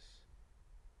Cowboys.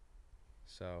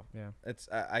 So Yeah. it's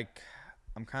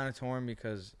I'm kind of torn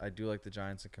because I do like the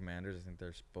Giants and Commanders. I think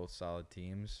they're both solid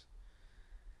teams.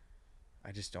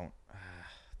 I just don't.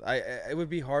 It would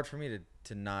be hard for me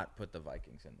to not put the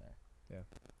Vikings in there.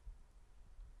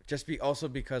 Yeah. Also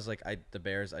because like the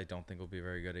Bears I don't think will be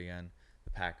very good again. The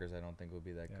Packers I don't think will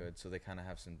be that good. So they kind of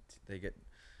have they get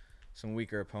some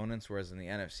weaker opponents, whereas in the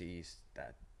NFC East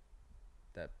that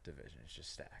division is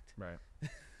just stacked. Right.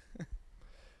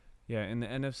 Yeah, in the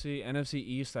NFC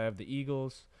East I have the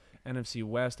Eagles, NFC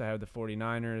West I have the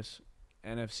 49ers,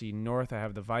 NFC North I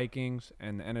have the Vikings,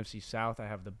 and the NFC South I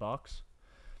have the Bucks.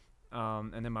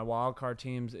 And then my wild card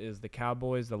teams is the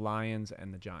Cowboys, the Lions,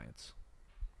 and the Giants.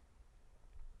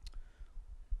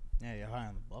 Yeah, you're high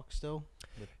on the Bucks still.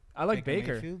 I like Baker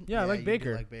Baker. Mayfield? Yeah, I like you do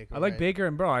Baker. like Baker, I like right? Baker,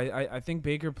 and bro, I think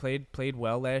Baker played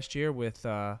well last year with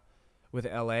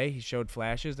LA. He showed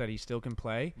flashes that he still can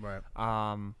play. Right.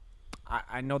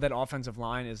 I know that offensive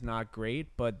line is not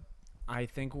great, but I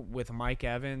think with Mike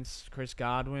Evans, Chris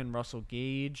Godwin, Russell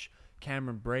Gage,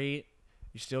 Cameron Brate,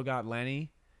 you still got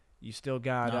Lenny. You still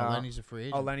got Lenny's a free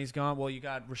agent. Oh, Lenny's gone. Well, you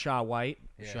got Rashad White.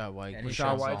 Rashad White. And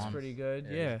Rashad Rashaad's White's on. pretty good.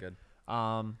 He's Yeah. good.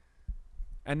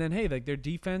 And then hey, like their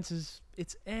defense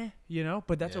it's you know,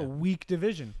 but that's a Yeah. weak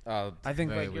division. I think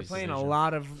Very like you're weak playing a division.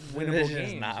 lot of winnable Division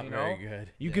games. is not you very know?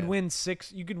 good. You could win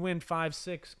 6. You could win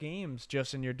 5-6 games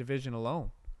just in your division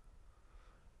alone.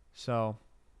 So,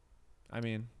 I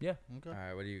mean, yeah. Okay. All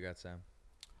right, what do you got, Sam?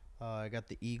 I got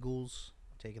the Eagles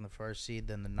taking the first seed,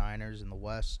 then the Niners in the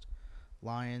West,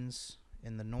 Lions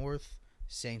in the North,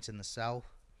 Saints in the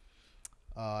South.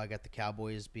 I got the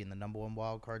Cowboys being the number 1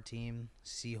 wild card team,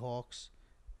 Seahawks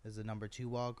as the number 2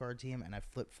 wild card team, and I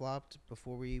flip-flopped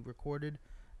before we recorded.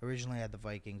 Originally I had the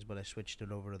Vikings, but I switched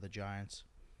it over to the Giants,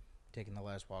 taking the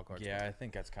last wild card Yeah, spot. I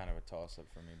think that's kind of a toss-up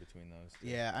for me between those two.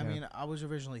 Yeah, I Yeah. mean, I was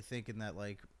originally thinking that,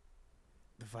 like,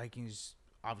 the Vikings,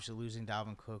 obviously losing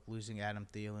Dalvin Cook, losing Adam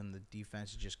Thielen, the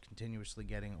defense is just continuously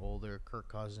getting older. Kirk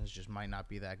Cousins just might not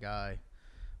be that guy.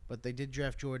 But they did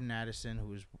draft Jordan Addison, who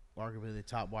was arguably the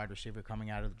top wide receiver coming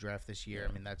out of the draft this year. Yeah.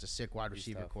 I mean, that's a sick wide He's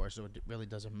receiver tough. core, so it really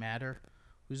doesn't matter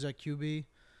who's at QB.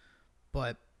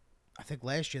 But I think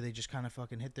last year they just kind of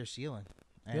fucking hit their ceiling.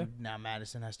 And Yeah. now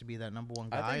Madison has to be that number 1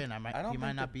 I guy, think- and I don't he might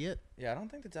think not be it. Yeah, I don't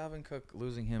think that Dalvin Cook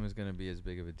losing him is going to be as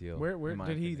big of a deal. Where in my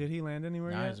did opinion. he land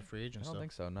anywhere Now yet? he's a free I agent don't still.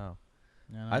 think so. No,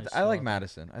 No, I he's I like still-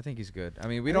 Madison. I think he's good. I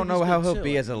mean, we I don't think know he's how good, he'll too.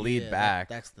 be as a Like, lead yeah, back,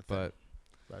 That's the thing. but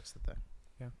That's the thing.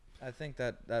 I think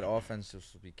that offense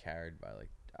just will be carried by like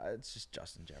it's just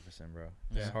Justin Jefferson, bro.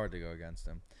 It's Yeah. hard to go against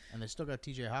him. And they still got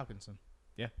T.J. Hawkinson.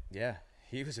 Yeah,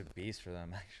 he was a beast for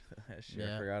them actually last year.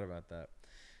 Yeah. I forgot about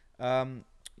that.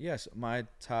 Yes, my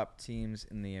top teams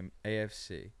in the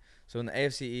AFC. So in the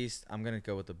AFC East, I'm gonna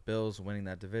go with the Bills winning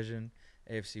that division.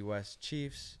 AFC West,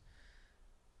 Chiefs.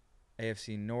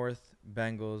 AFC North,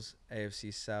 Bengals,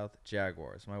 AFC South,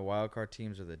 Jaguars. My wild card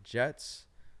teams are the Jets,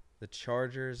 the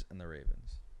Chargers, and the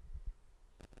Ravens.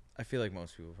 I feel like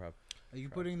most people probably. Are you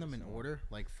putting them in order,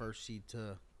 like first seed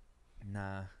to?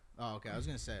 Nah. Oh, okay. I was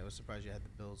gonna say I was surprised you had the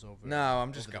Bills over. No,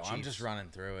 I'm just over the going. I'm Chiefs. just running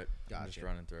through it. I'm just Gotcha.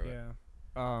 running through it. Yeah.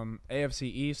 AFC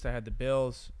East, I had the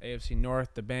Bills. AFC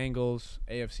North, the Bengals.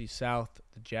 AFC South,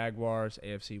 the Jaguars.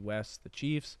 AFC West, the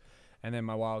Chiefs. And then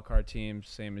my wild card teams,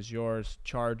 same as yours: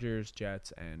 Chargers,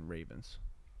 Jets, and Ravens.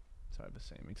 So I have the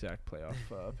same exact playoff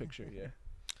picture. Yeah.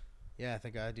 Yeah, I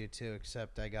think I do too.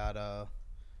 Except I got the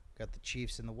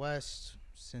Chiefs in the West,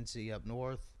 Cincy up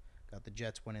north. Got the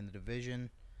Jets winning the division,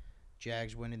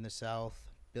 Jags winning the South.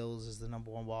 Bills is the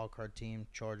number 1 wild card team.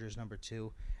 Chargers number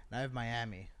 2, and I have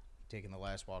Miami taking the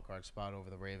last wild card spot over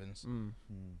the Ravens.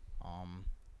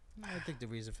 I think the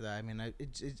reason for that, I mean,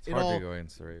 it's hard all to go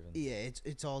against the Ravens. Yeah,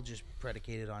 it's all just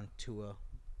predicated on Tua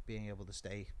being able to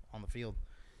stay on the field.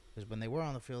 Because when they were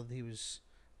on the field, he was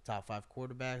top 5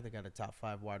 quarterback. They got a top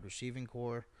 5 wide receiving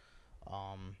core.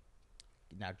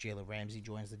 Now Jalen Ramsey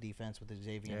joins the defense with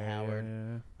Xavier Howard.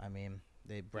 Yeah. I mean,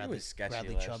 He Bradley was sketchy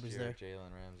Bradley last Chubb is year, there.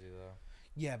 Jalen Ramsey, though.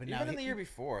 Yeah, but Even now in the year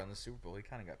before in the Super Bowl, he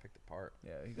kind of got picked apart.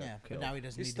 Yeah, he got but killed. now he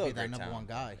doesn't He's need still to a be that great number 1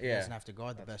 talent. guy. He Yeah. doesn't have to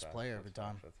guard the best player every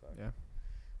time. That's fact. Yeah.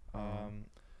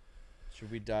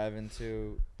 Should we dive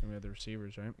into? And we have the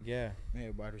receivers, right? Yeah. Yeah,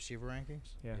 wide receiver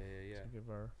rankings. Yeah. Yeah. So give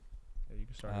our, you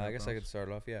can start. I guess I could start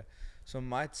it off. Yeah. So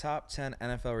my top 10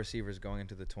 NFL receivers going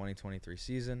into the 2023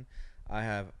 season, I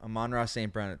have Amon-Ra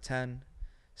St. Brown at 10,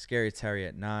 Scary Terry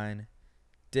at 9,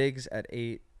 Diggs at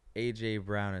 8, A.J.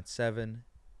 Brown at 7,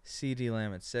 C.D.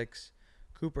 Lamb at 6,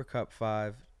 Cooper Kupp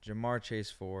 5, Jamar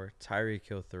Chase 4, Tyreek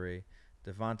Hill 3,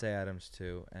 Devontae Adams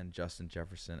 2, and Justin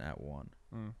Jefferson at 1.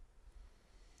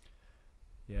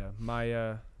 Yeah,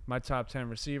 my top 10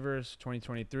 receivers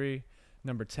 2023.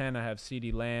 Number 10, I have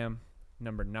C.D. Lamb.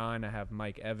 Number 9, I have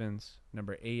Mike Evans.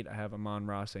 Number 8, I have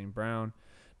Amon-Ra St. Brown.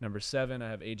 Number 7, I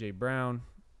have A.J. Brown.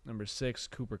 Number 6,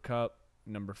 Cooper Kupp.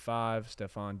 Number 5,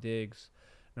 Stephon Diggs.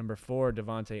 Number 4,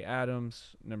 Devontae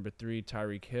Adams. Number 3,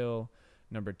 Tyreek Hill.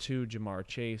 Number 2, Jamar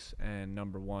Chase. And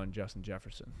number 1, Justin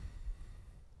Jefferson.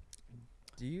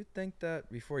 Do you think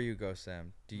that, before you go,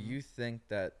 Sam, do you think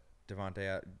that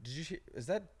Devontae, is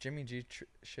that Jimmy G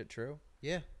shit true?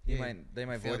 Yeah. They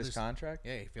might void his contract?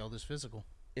 Yeah, he failed his physical.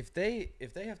 If they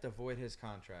have to void his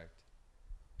contract,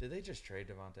 do they just trade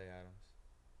Devontae Adams?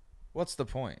 What's the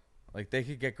point? Like, they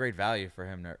could get great value for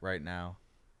him right now.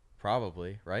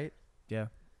 Probably, right? Yeah.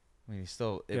 I mean, he's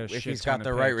still, Yeah, if he's shit ton got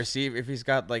the of right picks. receiver, if he's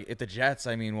got, like, if the Jets,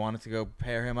 I mean, wanted to go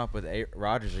pair him up with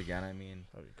Rodgers again, I mean.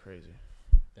 That'd be crazy.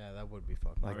 Yeah, that would be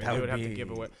fucking. Like, I mean, that they would would have to be- give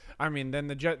away. I mean, then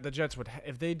the Jets would,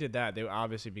 if they did that, they would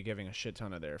obviously be giving a shit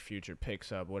ton of their future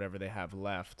picks up, whatever they have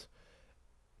left,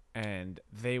 and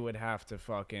they would have to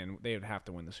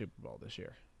win the Super Bowl this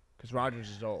year, because Rodgers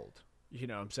is old. You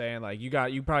know what I'm saying? Like you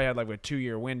probably had like a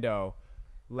 2-year window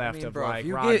left I mean, of bro, like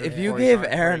if Rodgers you before he give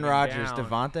started Aaron breaking Rodgers, down.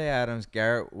 Devontae Adams,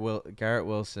 Garrett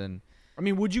Wilson, I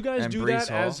mean, would you guys and do Brees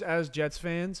that Hall? as Jets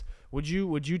fans? Would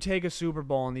you take a Super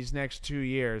Bowl in these next 2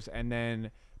 years and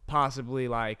then possibly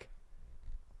like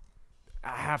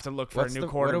have to look for a new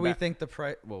quarterback? what do we think the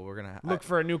price? Well, we're gonna Look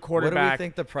for a new quarterback. What do we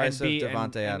think the price and be- of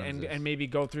Devontae and, Adams is? and maybe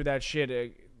go through that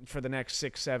shit for the next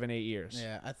 6, 7, 8 years.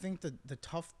 Yeah, I think the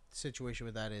tough situation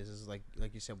with that is like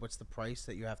you said, what's the price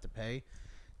that you have to pay?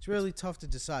 It's really tough to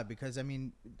decide because I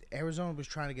mean, Arizona was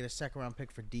trying to get a 2nd-round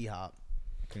pick for D-Hop.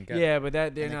 Yeah, but they're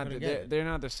they not couldn't get it. they're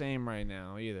not the same right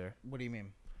now either. What do you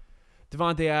mean?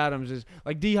 Devontae Adams is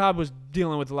like D-Hop was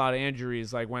dealing with a lot of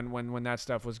injuries like when that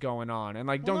stuff was going on, and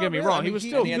like Well, don't not get me really. wrong, I he mean, was he-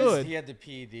 still and he good. He had the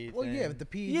PED. Well, thing. yeah, but the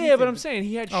PED. Yeah, but thing- I'm saying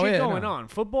he had Oh, shit yeah, going no. on.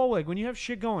 Football, like when you have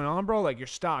shit going on, bro, like your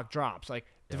stock drops. Like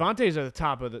Devontae's at the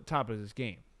top of his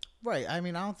game. Right. I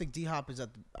mean, I don't think D-Hop is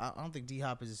I don't think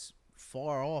D-Hop is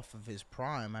far off of his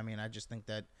prime. I mean, I just think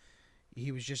that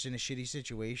he was just in a shitty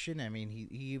situation. I mean, he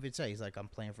even said he's like, I'm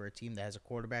playing for a team that has a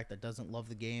quarterback that doesn't love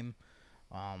the game.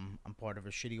 I'm part of a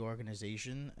shitty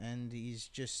organization, and he was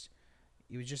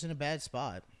just in a bad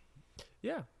spot.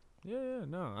 Yeah.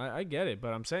 No, I get it,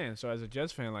 but I'm saying so as a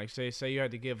Jets fan, like say you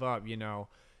had to give up,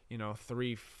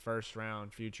 3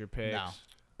 first-round future picks. No.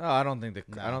 Oh, I don't think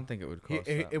No. I don't think it would cost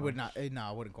It that would much. not.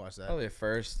 No, it wouldn't cost that. Probably a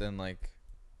first and like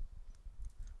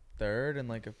third and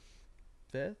like a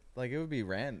fifth. Like it would be it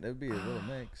would be a little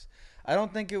mix. I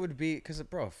don't think it would be because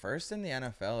bro, first in the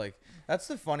NFL, like that's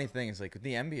the funny thing is like with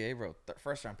the NBA, bro,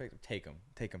 first round pick, take them.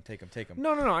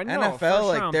 No, I know. NFL, like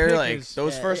First-round they're pick like is-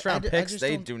 those Yeah, first round I picks, just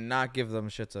they don't- do not give them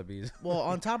shits up easy. Well,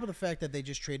 on top of the fact that they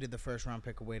just traded the first round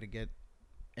pick away to get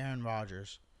Aaron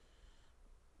Rodgers,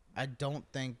 I don't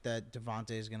think that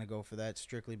Devontae is going to go for that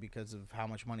strictly because of how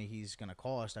much money he's going to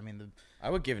cost. I mean, I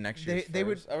would give next year's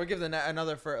first. I would give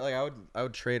another first. Like I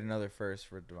would trade another first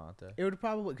for Devontae. it would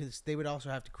probably, because they would also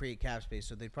have to create cap space,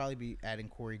 so they'd probably be adding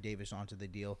Corey Davis onto the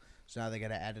deal. So now they got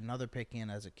to add another pick in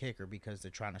as a kicker because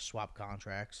they're trying to swap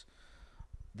contracts.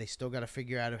 They still got to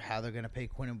figure out how they're going to pay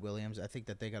Quinnen Williams. I think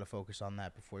that they got to focus on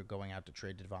that before going out to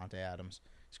trade Devontae Adams.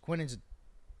 Quinnen's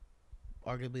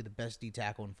arguably the best D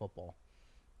tackle in football.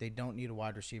 They don't need a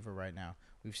wide receiver right now.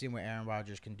 We've seen what Aaron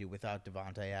Rodgers can do without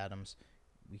Devontae Adams.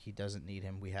 He doesn't need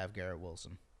him. We have Garrett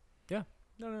Wilson. Yeah.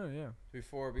 No, yeah.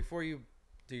 Before you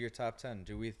do your top 10,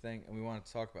 do we think, and we want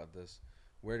to talk about this,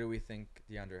 where do we think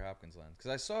DeAndre Hopkins lands?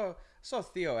 Because I saw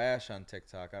Theo Ash on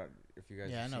TikTok. I don't if you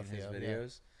guys have seen his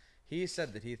videos. Yeah. He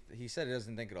said that he said he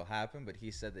doesn't think it'll happen, but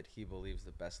he said that he believes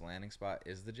the best landing spot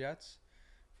is the Jets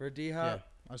for D-Hop.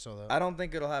 Yeah, I saw that. I don't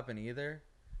think it'll happen either.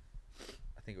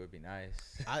 I think it would be nice.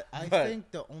 I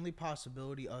think the only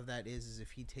possibility of that is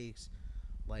if he takes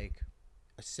like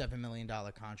a $7 million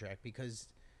contract, because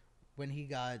when he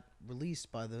got released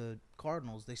by the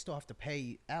Cardinals, they still have to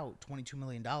pay out $22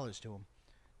 million to him.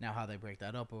 Now, how they break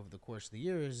that up over the course of the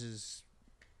years is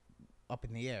up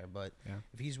in the air. But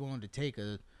if he's willing to take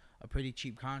a pretty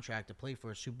cheap contract to play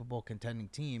for a Super Bowl contending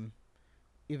team,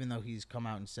 even though he's come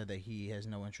out and said that he has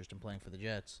no interest in playing for the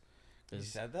Jets. He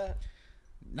said that?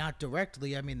 Not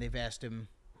directly. I mean, they've asked him,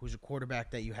 who's a quarterback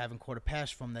that you haven't caught a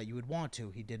pass from that you would want to.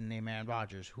 He didn't name Aaron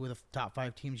Rodgers. Who are the top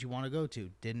 5 teams you want to go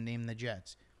to? Didn't name the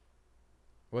Jets.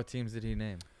 What teams did he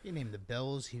name? He named the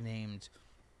Bills. He named,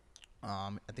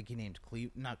 I think he named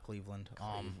not Cleveland.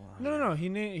 No. He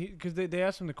named because they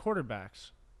asked him the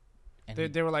quarterbacks.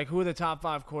 They were like, who are the top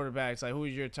 5 quarterbacks? Like, who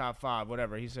is your top 5?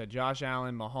 Whatever. He said Josh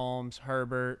Allen, Mahomes,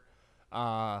 Herbert,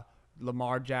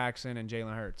 Lamar Jackson, and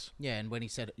Jalen Hurts. Yeah, and when he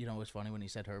said, it was funny when he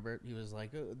said Herbert, he was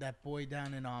like, oh, that boy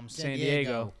down in San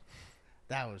Diego.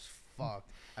 That was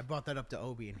fucked. I brought that up to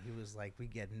Obi, and he was like, we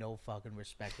get no fucking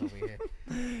respect over here.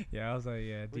 Yeah, I was like,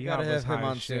 yeah. We gotta have him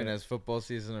on soon as football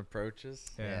season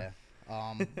approaches. Yeah.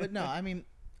 But no, I mean,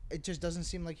 it just doesn't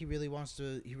seem like he really wants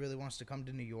to come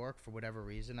to New York for whatever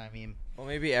reason. I mean, well,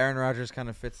 maybe Aaron Rodgers kind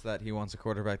of fits that. He wants a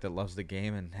quarterback that loves the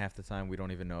game, and half the time we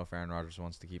don't even know if Aaron Rodgers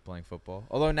wants to keep playing football.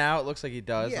 Although now it looks like he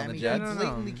does on the Jets. He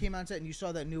blatantly came out and said, and you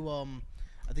saw that new I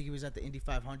think he was at the Indy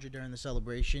 500 during the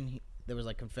celebration. There was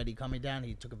like confetti coming down.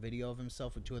 He took a video of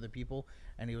himself with 2 other people,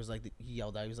 and he was like, he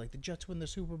yelled out, he was like, "The Jets win the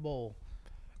Super Bowl."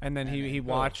 And then he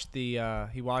watched the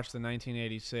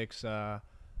 1986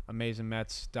 Amazing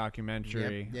Mets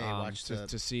documentary. Yeah,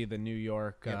 to see the New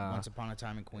York Once Upon a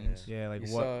Time in Queens. Yeah, like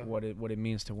what it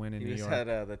means to win in New York. He just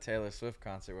had the Taylor Swift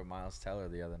concert with Miles Teller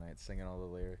the other night, singing all the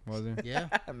lyrics. Was he? Yeah,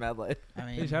 Mad Life. I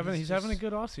mean, he's having a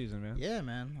good offseason, man. Yeah,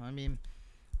 man. I mean,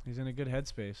 he's in a good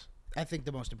headspace. I think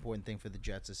the most important thing for the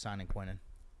Jets is signing Quinnen.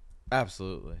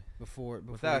 Absolutely. Before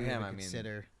without you him,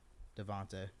 consider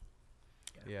Devontae.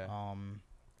 Yeah.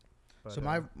 So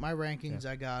my rankings,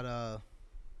 I got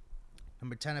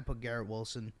number 10 I put Garrett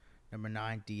Wilson, number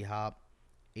 9 D-Hop,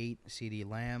 8 CD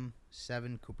Lamb,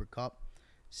 7 Cooper Kupp,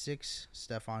 6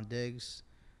 Stephon Diggs,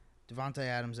 Devontae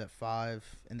Adams at 5,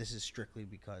 and this is strictly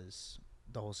because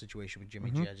the whole situation with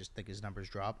Jimmy G. I just think his numbers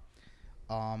drop.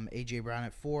 AJ Brown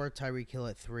at 4, Tyreek Hill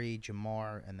at 3,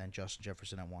 Jamar, and then Justin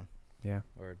Jefferson at 1. Yeah.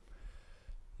 Word.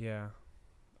 Yeah.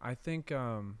 I think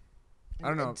I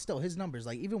don't know. Still, his numbers,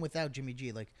 like even without Jimmy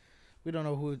G, like we don't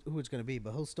know who it's going to be,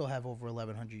 but he'll still have over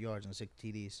 1,100 yards and 6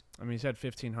 TDs. I mean, he's had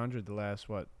 1,500 the last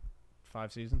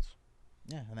 5 seasons.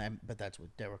 Yeah, but that's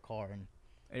with Derek Carr and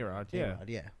A-Rod. Yeah.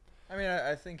 I mean,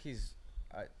 I think he's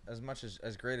as much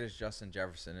as great as Justin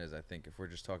Jefferson is. I think if we're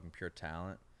just talking pure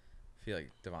talent, I feel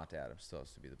like Devontae Adams still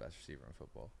has to be the best receiver in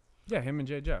football. Yeah, him and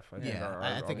J. Jeff.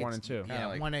 I think 1 and 2.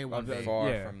 Yeah, 1A, 1B.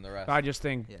 Far from the rest. I just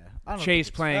think I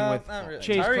Chase playing with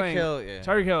Chase Tyreek Hill.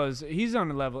 Tyreek Hill he's on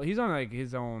a level. He's on like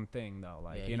his own thing though.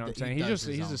 Like you know what I'm saying.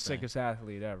 He's the sickest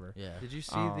athlete ever. Yeah. Did you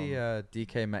see the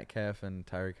DK Metcalf and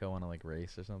Tyreek Hill want to like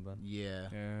race or something?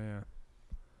 Yeah.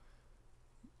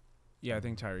 Yeah, I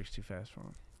think Tyreek's too fast for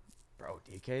him. Bro,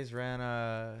 DK's ran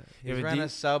a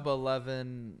sub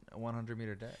 11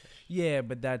 100-meter dash. Yeah,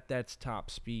 but that's top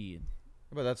speed.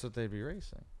 But that's what they'd be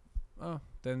racing. Oh,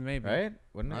 then maybe. Right?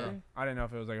 Wouldn't it be? I didn't know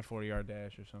if it was like a 40-yard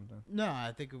dash or something. No,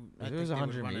 I think it was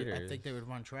 100 meters. I think they would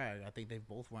run track. I think they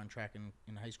both run track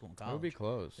in high school and college. It would be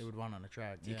close. They would run on a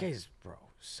track. DK's, bro,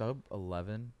 sub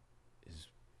 11 is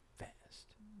fast.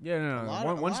 Yeah,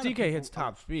 no. Once DK hits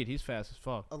top speed, he's fast as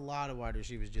fuck. A lot of wide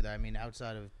receivers do that. I mean,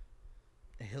 outside of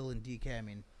Hill and DK, I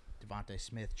mean, Devontae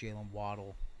Smith, Jalen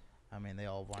Waddle. I mean, they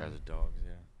all run. Guys are dogs,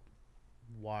 yeah.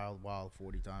 Wild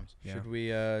 40 times. Yeah. Should we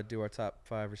do our top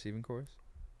 5 receiving cores?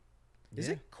 Is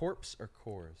it corpse or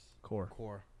cores? Core.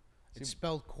 Core. See- It's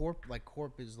spelled corp. Like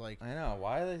corp is like. I know.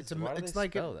 Why do they, It's a. why do It's they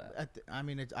like. spell that? I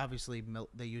mean, it's obviously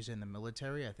they use it in the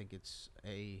military. I think it's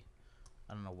a.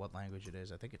 I don't know what language it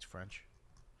is. I think it's French.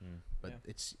 But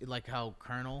it's like how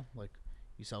colonel, like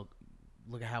you saw.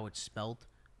 Look at how it's spelled.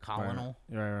 Colonel.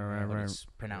 Right. But it's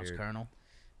pronounced Weird. colonel.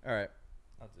 All right,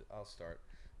 I'll start.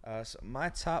 So my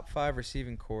top 5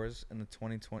 receiving cores in the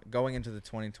 2020 going into the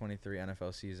 2023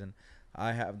 NFL season,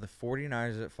 I have the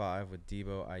 49ers at 5 with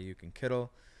Debo, Ayuk, and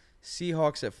Kittle.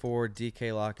 Seahawks at 4,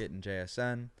 DK Lockett and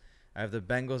JSN. I have the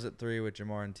Bengals at 3 with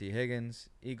Jamar and T. Higgins.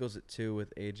 Eagles at 2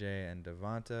 with AJ and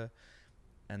Devonta.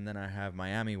 And then I have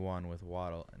Miami 1 with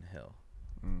Waddle and Hill,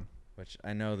 which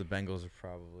I know the Bengals are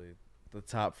probably the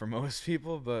top for most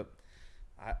people, but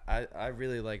I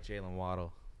really like Jalen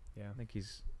Waddle. Yeah. I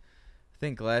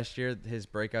think last year his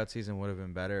breakout season would have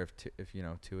been better if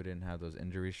Tua didn't have those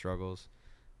injury struggles.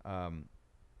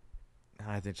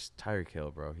 I think just Tyreek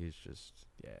Hill, bro. He's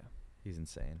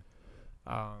insane.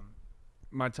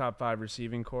 My top 5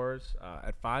 receiving cores.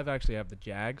 At 5, I actually have the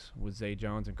Jags with Zay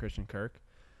Jones and Christian Kirk.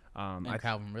 And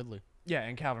Calvin Ridley. Yeah,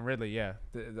 and Calvin Ridley, yeah.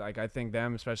 I think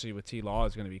them, especially with T. Law,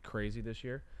 is going to be crazy this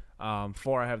year.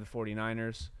 4, I have the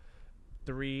 49ers.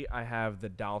 3, I have the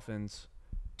Dolphins.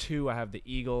 2, I have the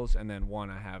Eagles. And then 1,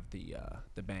 I have the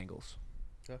Bengals.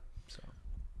 Okay. So.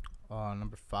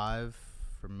 Number 5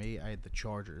 for me, I had the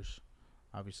Chargers.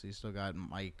 Obviously, you still got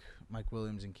Mike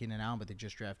Williams and Keenan Allen, but they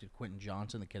just drafted Quentin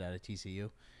Johnson, the kid out of TCU.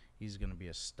 He's going to be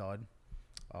a stud.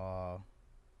 4,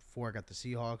 I got the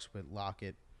Seahawks with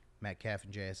Lockett, Metcalf,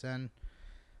 and JSN.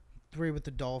 3 with the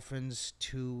Dolphins,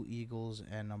 2 Eagles,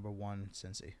 and number 1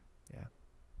 Cincy. Yeah.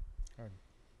 Hard.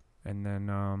 And then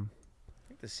I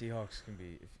think the Seahawks can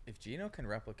be if Geno can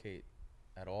replicate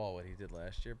at all what he did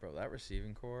last year, bro. That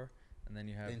receiving core, and then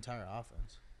you have The entire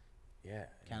offense. yeah,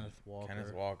 Kenneth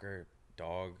Walker,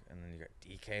 Dog, and then you got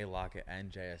DK Lockett and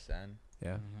JSN.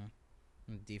 yeah.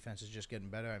 And the defense is just getting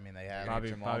better. I mean, they have Bobby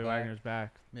Jamal Wagner's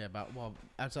back. yeah.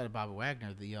 Outside of Bobby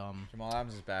Wagner, the Jamal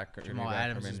Adams is back. Jamal back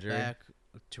Adams from is injury. back.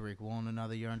 Tariq Woolen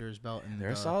another year under his belt, and They're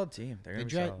a solid team. They're gonna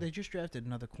be solid. They just drafted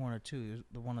another corner too. He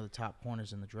was one of the top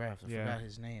corners in the draft. I forgot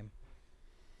his name,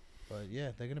 but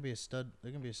yeah, they're gonna be a stud.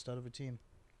 They're gonna be a stud of a team.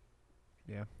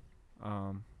 Yeah.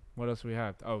 What else do we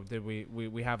have? Oh, did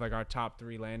we have like our top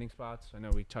 3 landing spots? I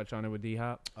know we touched on it with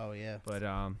D-Hop. Oh yeah, But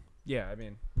yeah, I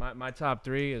mean, my top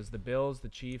 3 is the Bills, the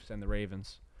Chiefs, and the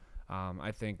Ravens.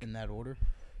 I think in that order.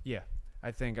 Yeah,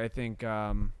 I think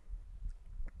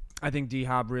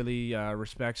D-Hop really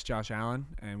respects Josh Allen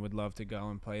and would love to go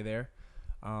and play there.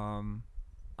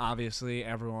 Obviously,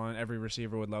 every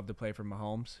receiver would love to play for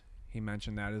Mahomes. He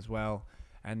mentioned that as well.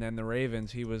 And then the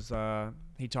Ravens,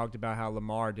 he talked about how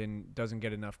Lamar doesn't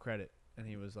get enough credit, and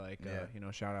he was like,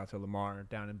 shout out to Lamar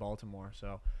down in Baltimore.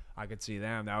 So I could see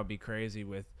them. That would be crazy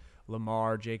with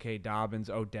Lamar, J.K. Dobbins,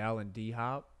 Odell, and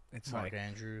D-Hop. It's Mark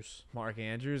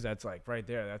Andrews. That's like right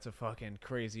there. That's a fucking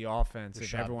crazy offense. Rashad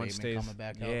if everyone Bateman stays coming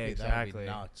back healthy, exactly. that would be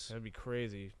nuts. That'd be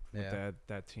crazy with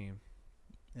that team.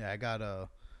 Yeah,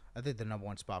 I think the number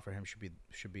 1 spot for him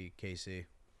should be KC,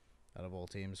 out of all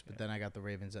teams. But then I got the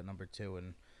Ravens at number 2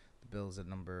 and the Bills at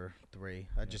number 3.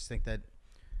 I just think that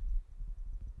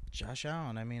Josh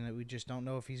Allen. I mean, we just don't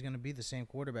know if he's going to be the same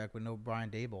quarterback with no Brian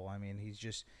Daboll. I mean,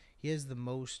 he has the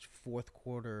most fourth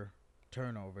quarter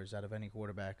turnovers out of any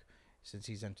quarterback since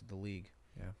he's entered the league.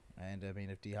 Yeah. And I mean,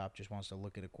 if D-Hop just wants to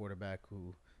look at a quarterback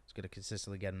who is going to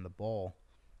consistently get him the ball,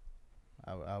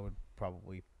 I would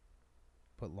probably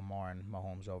put Lamar and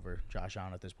Mahomes over Josh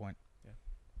Allen at this point.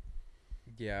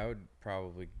 Yeah, I would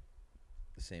probably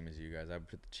the same as you guys. I would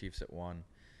put the Chiefs at 1.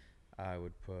 I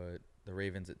would put the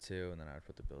Ravens at 2, and then I would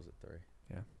put the Bills at 3.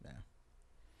 Yeah.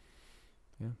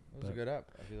 It was a good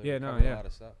up. I feel like Yeah, we no, covered yeah. a lot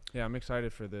of stuff. Yeah, I'm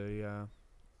excited for the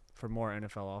for more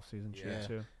NFL offseason shit Yeah.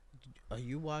 too. Are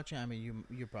you watching? I mean,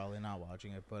 you're probably not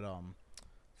watching it, but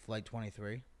Flight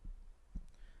 23.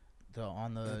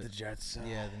 The Jets.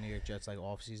 Yeah, the New York Jets like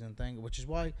off-season thing, which is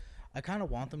why I kind of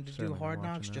want them to Certainly do Hard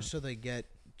watching Knocks that. just so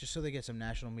they get some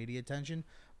national media attention.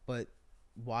 But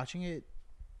watching it,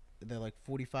 they're like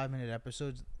 45-minute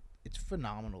episodes. It's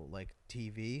phenomenal, like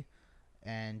TV,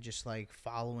 and just like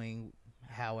following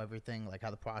how everything, like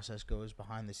how the process goes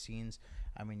behind the scenes.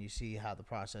 I mean, you see how the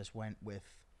process went with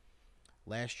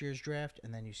last year's draft,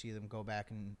 and then you see them go back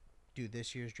and do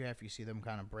this year's draft. You see them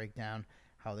kind of break down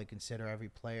how they consider every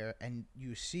player, and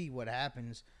you see what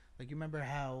happens. Like, you remember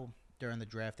how during the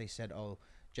draft they said, oh,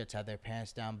 Jets had their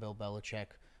pants down, Bill Belichick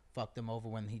fucked them over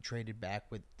when he traded back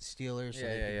with the Steelers so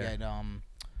they could get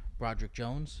Broderick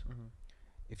Jones. Mm-hmm.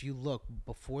 If you look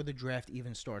before the draft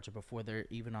even starts or before they're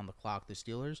even on the clock, the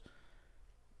Steelers,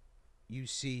 you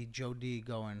see Joe D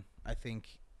going, I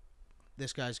think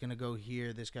this guy's going to go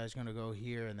here, this guy's going to go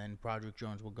here, and then Broderick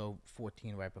Jones will go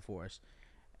 14 right before us.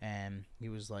 And he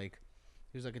was like,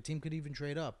 a team could even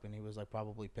trade up. And he was like,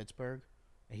 probably Pittsburgh.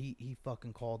 He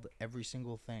fucking called every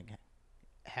single thing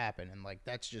happen. And, like,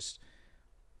 that's just,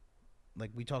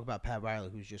 like, we talk about Pat Riley,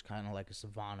 who's just kind of like a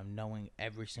savant of knowing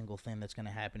every single thing that's going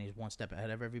to happen. He's one step ahead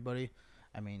of everybody.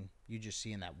 I mean, you just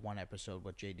see in that one episode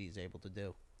what JD is able to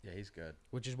do. Yeah, he's good.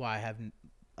 Which is why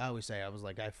I always say,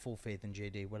 I have full faith in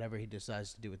JD. Whatever he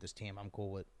decides to do with this team, I'm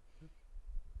cool with.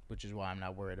 Which is why I'm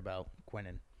not worried about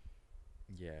Quinnen.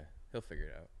 Yeah, he'll figure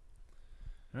it out.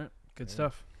 All right, good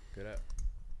stuff. Good up.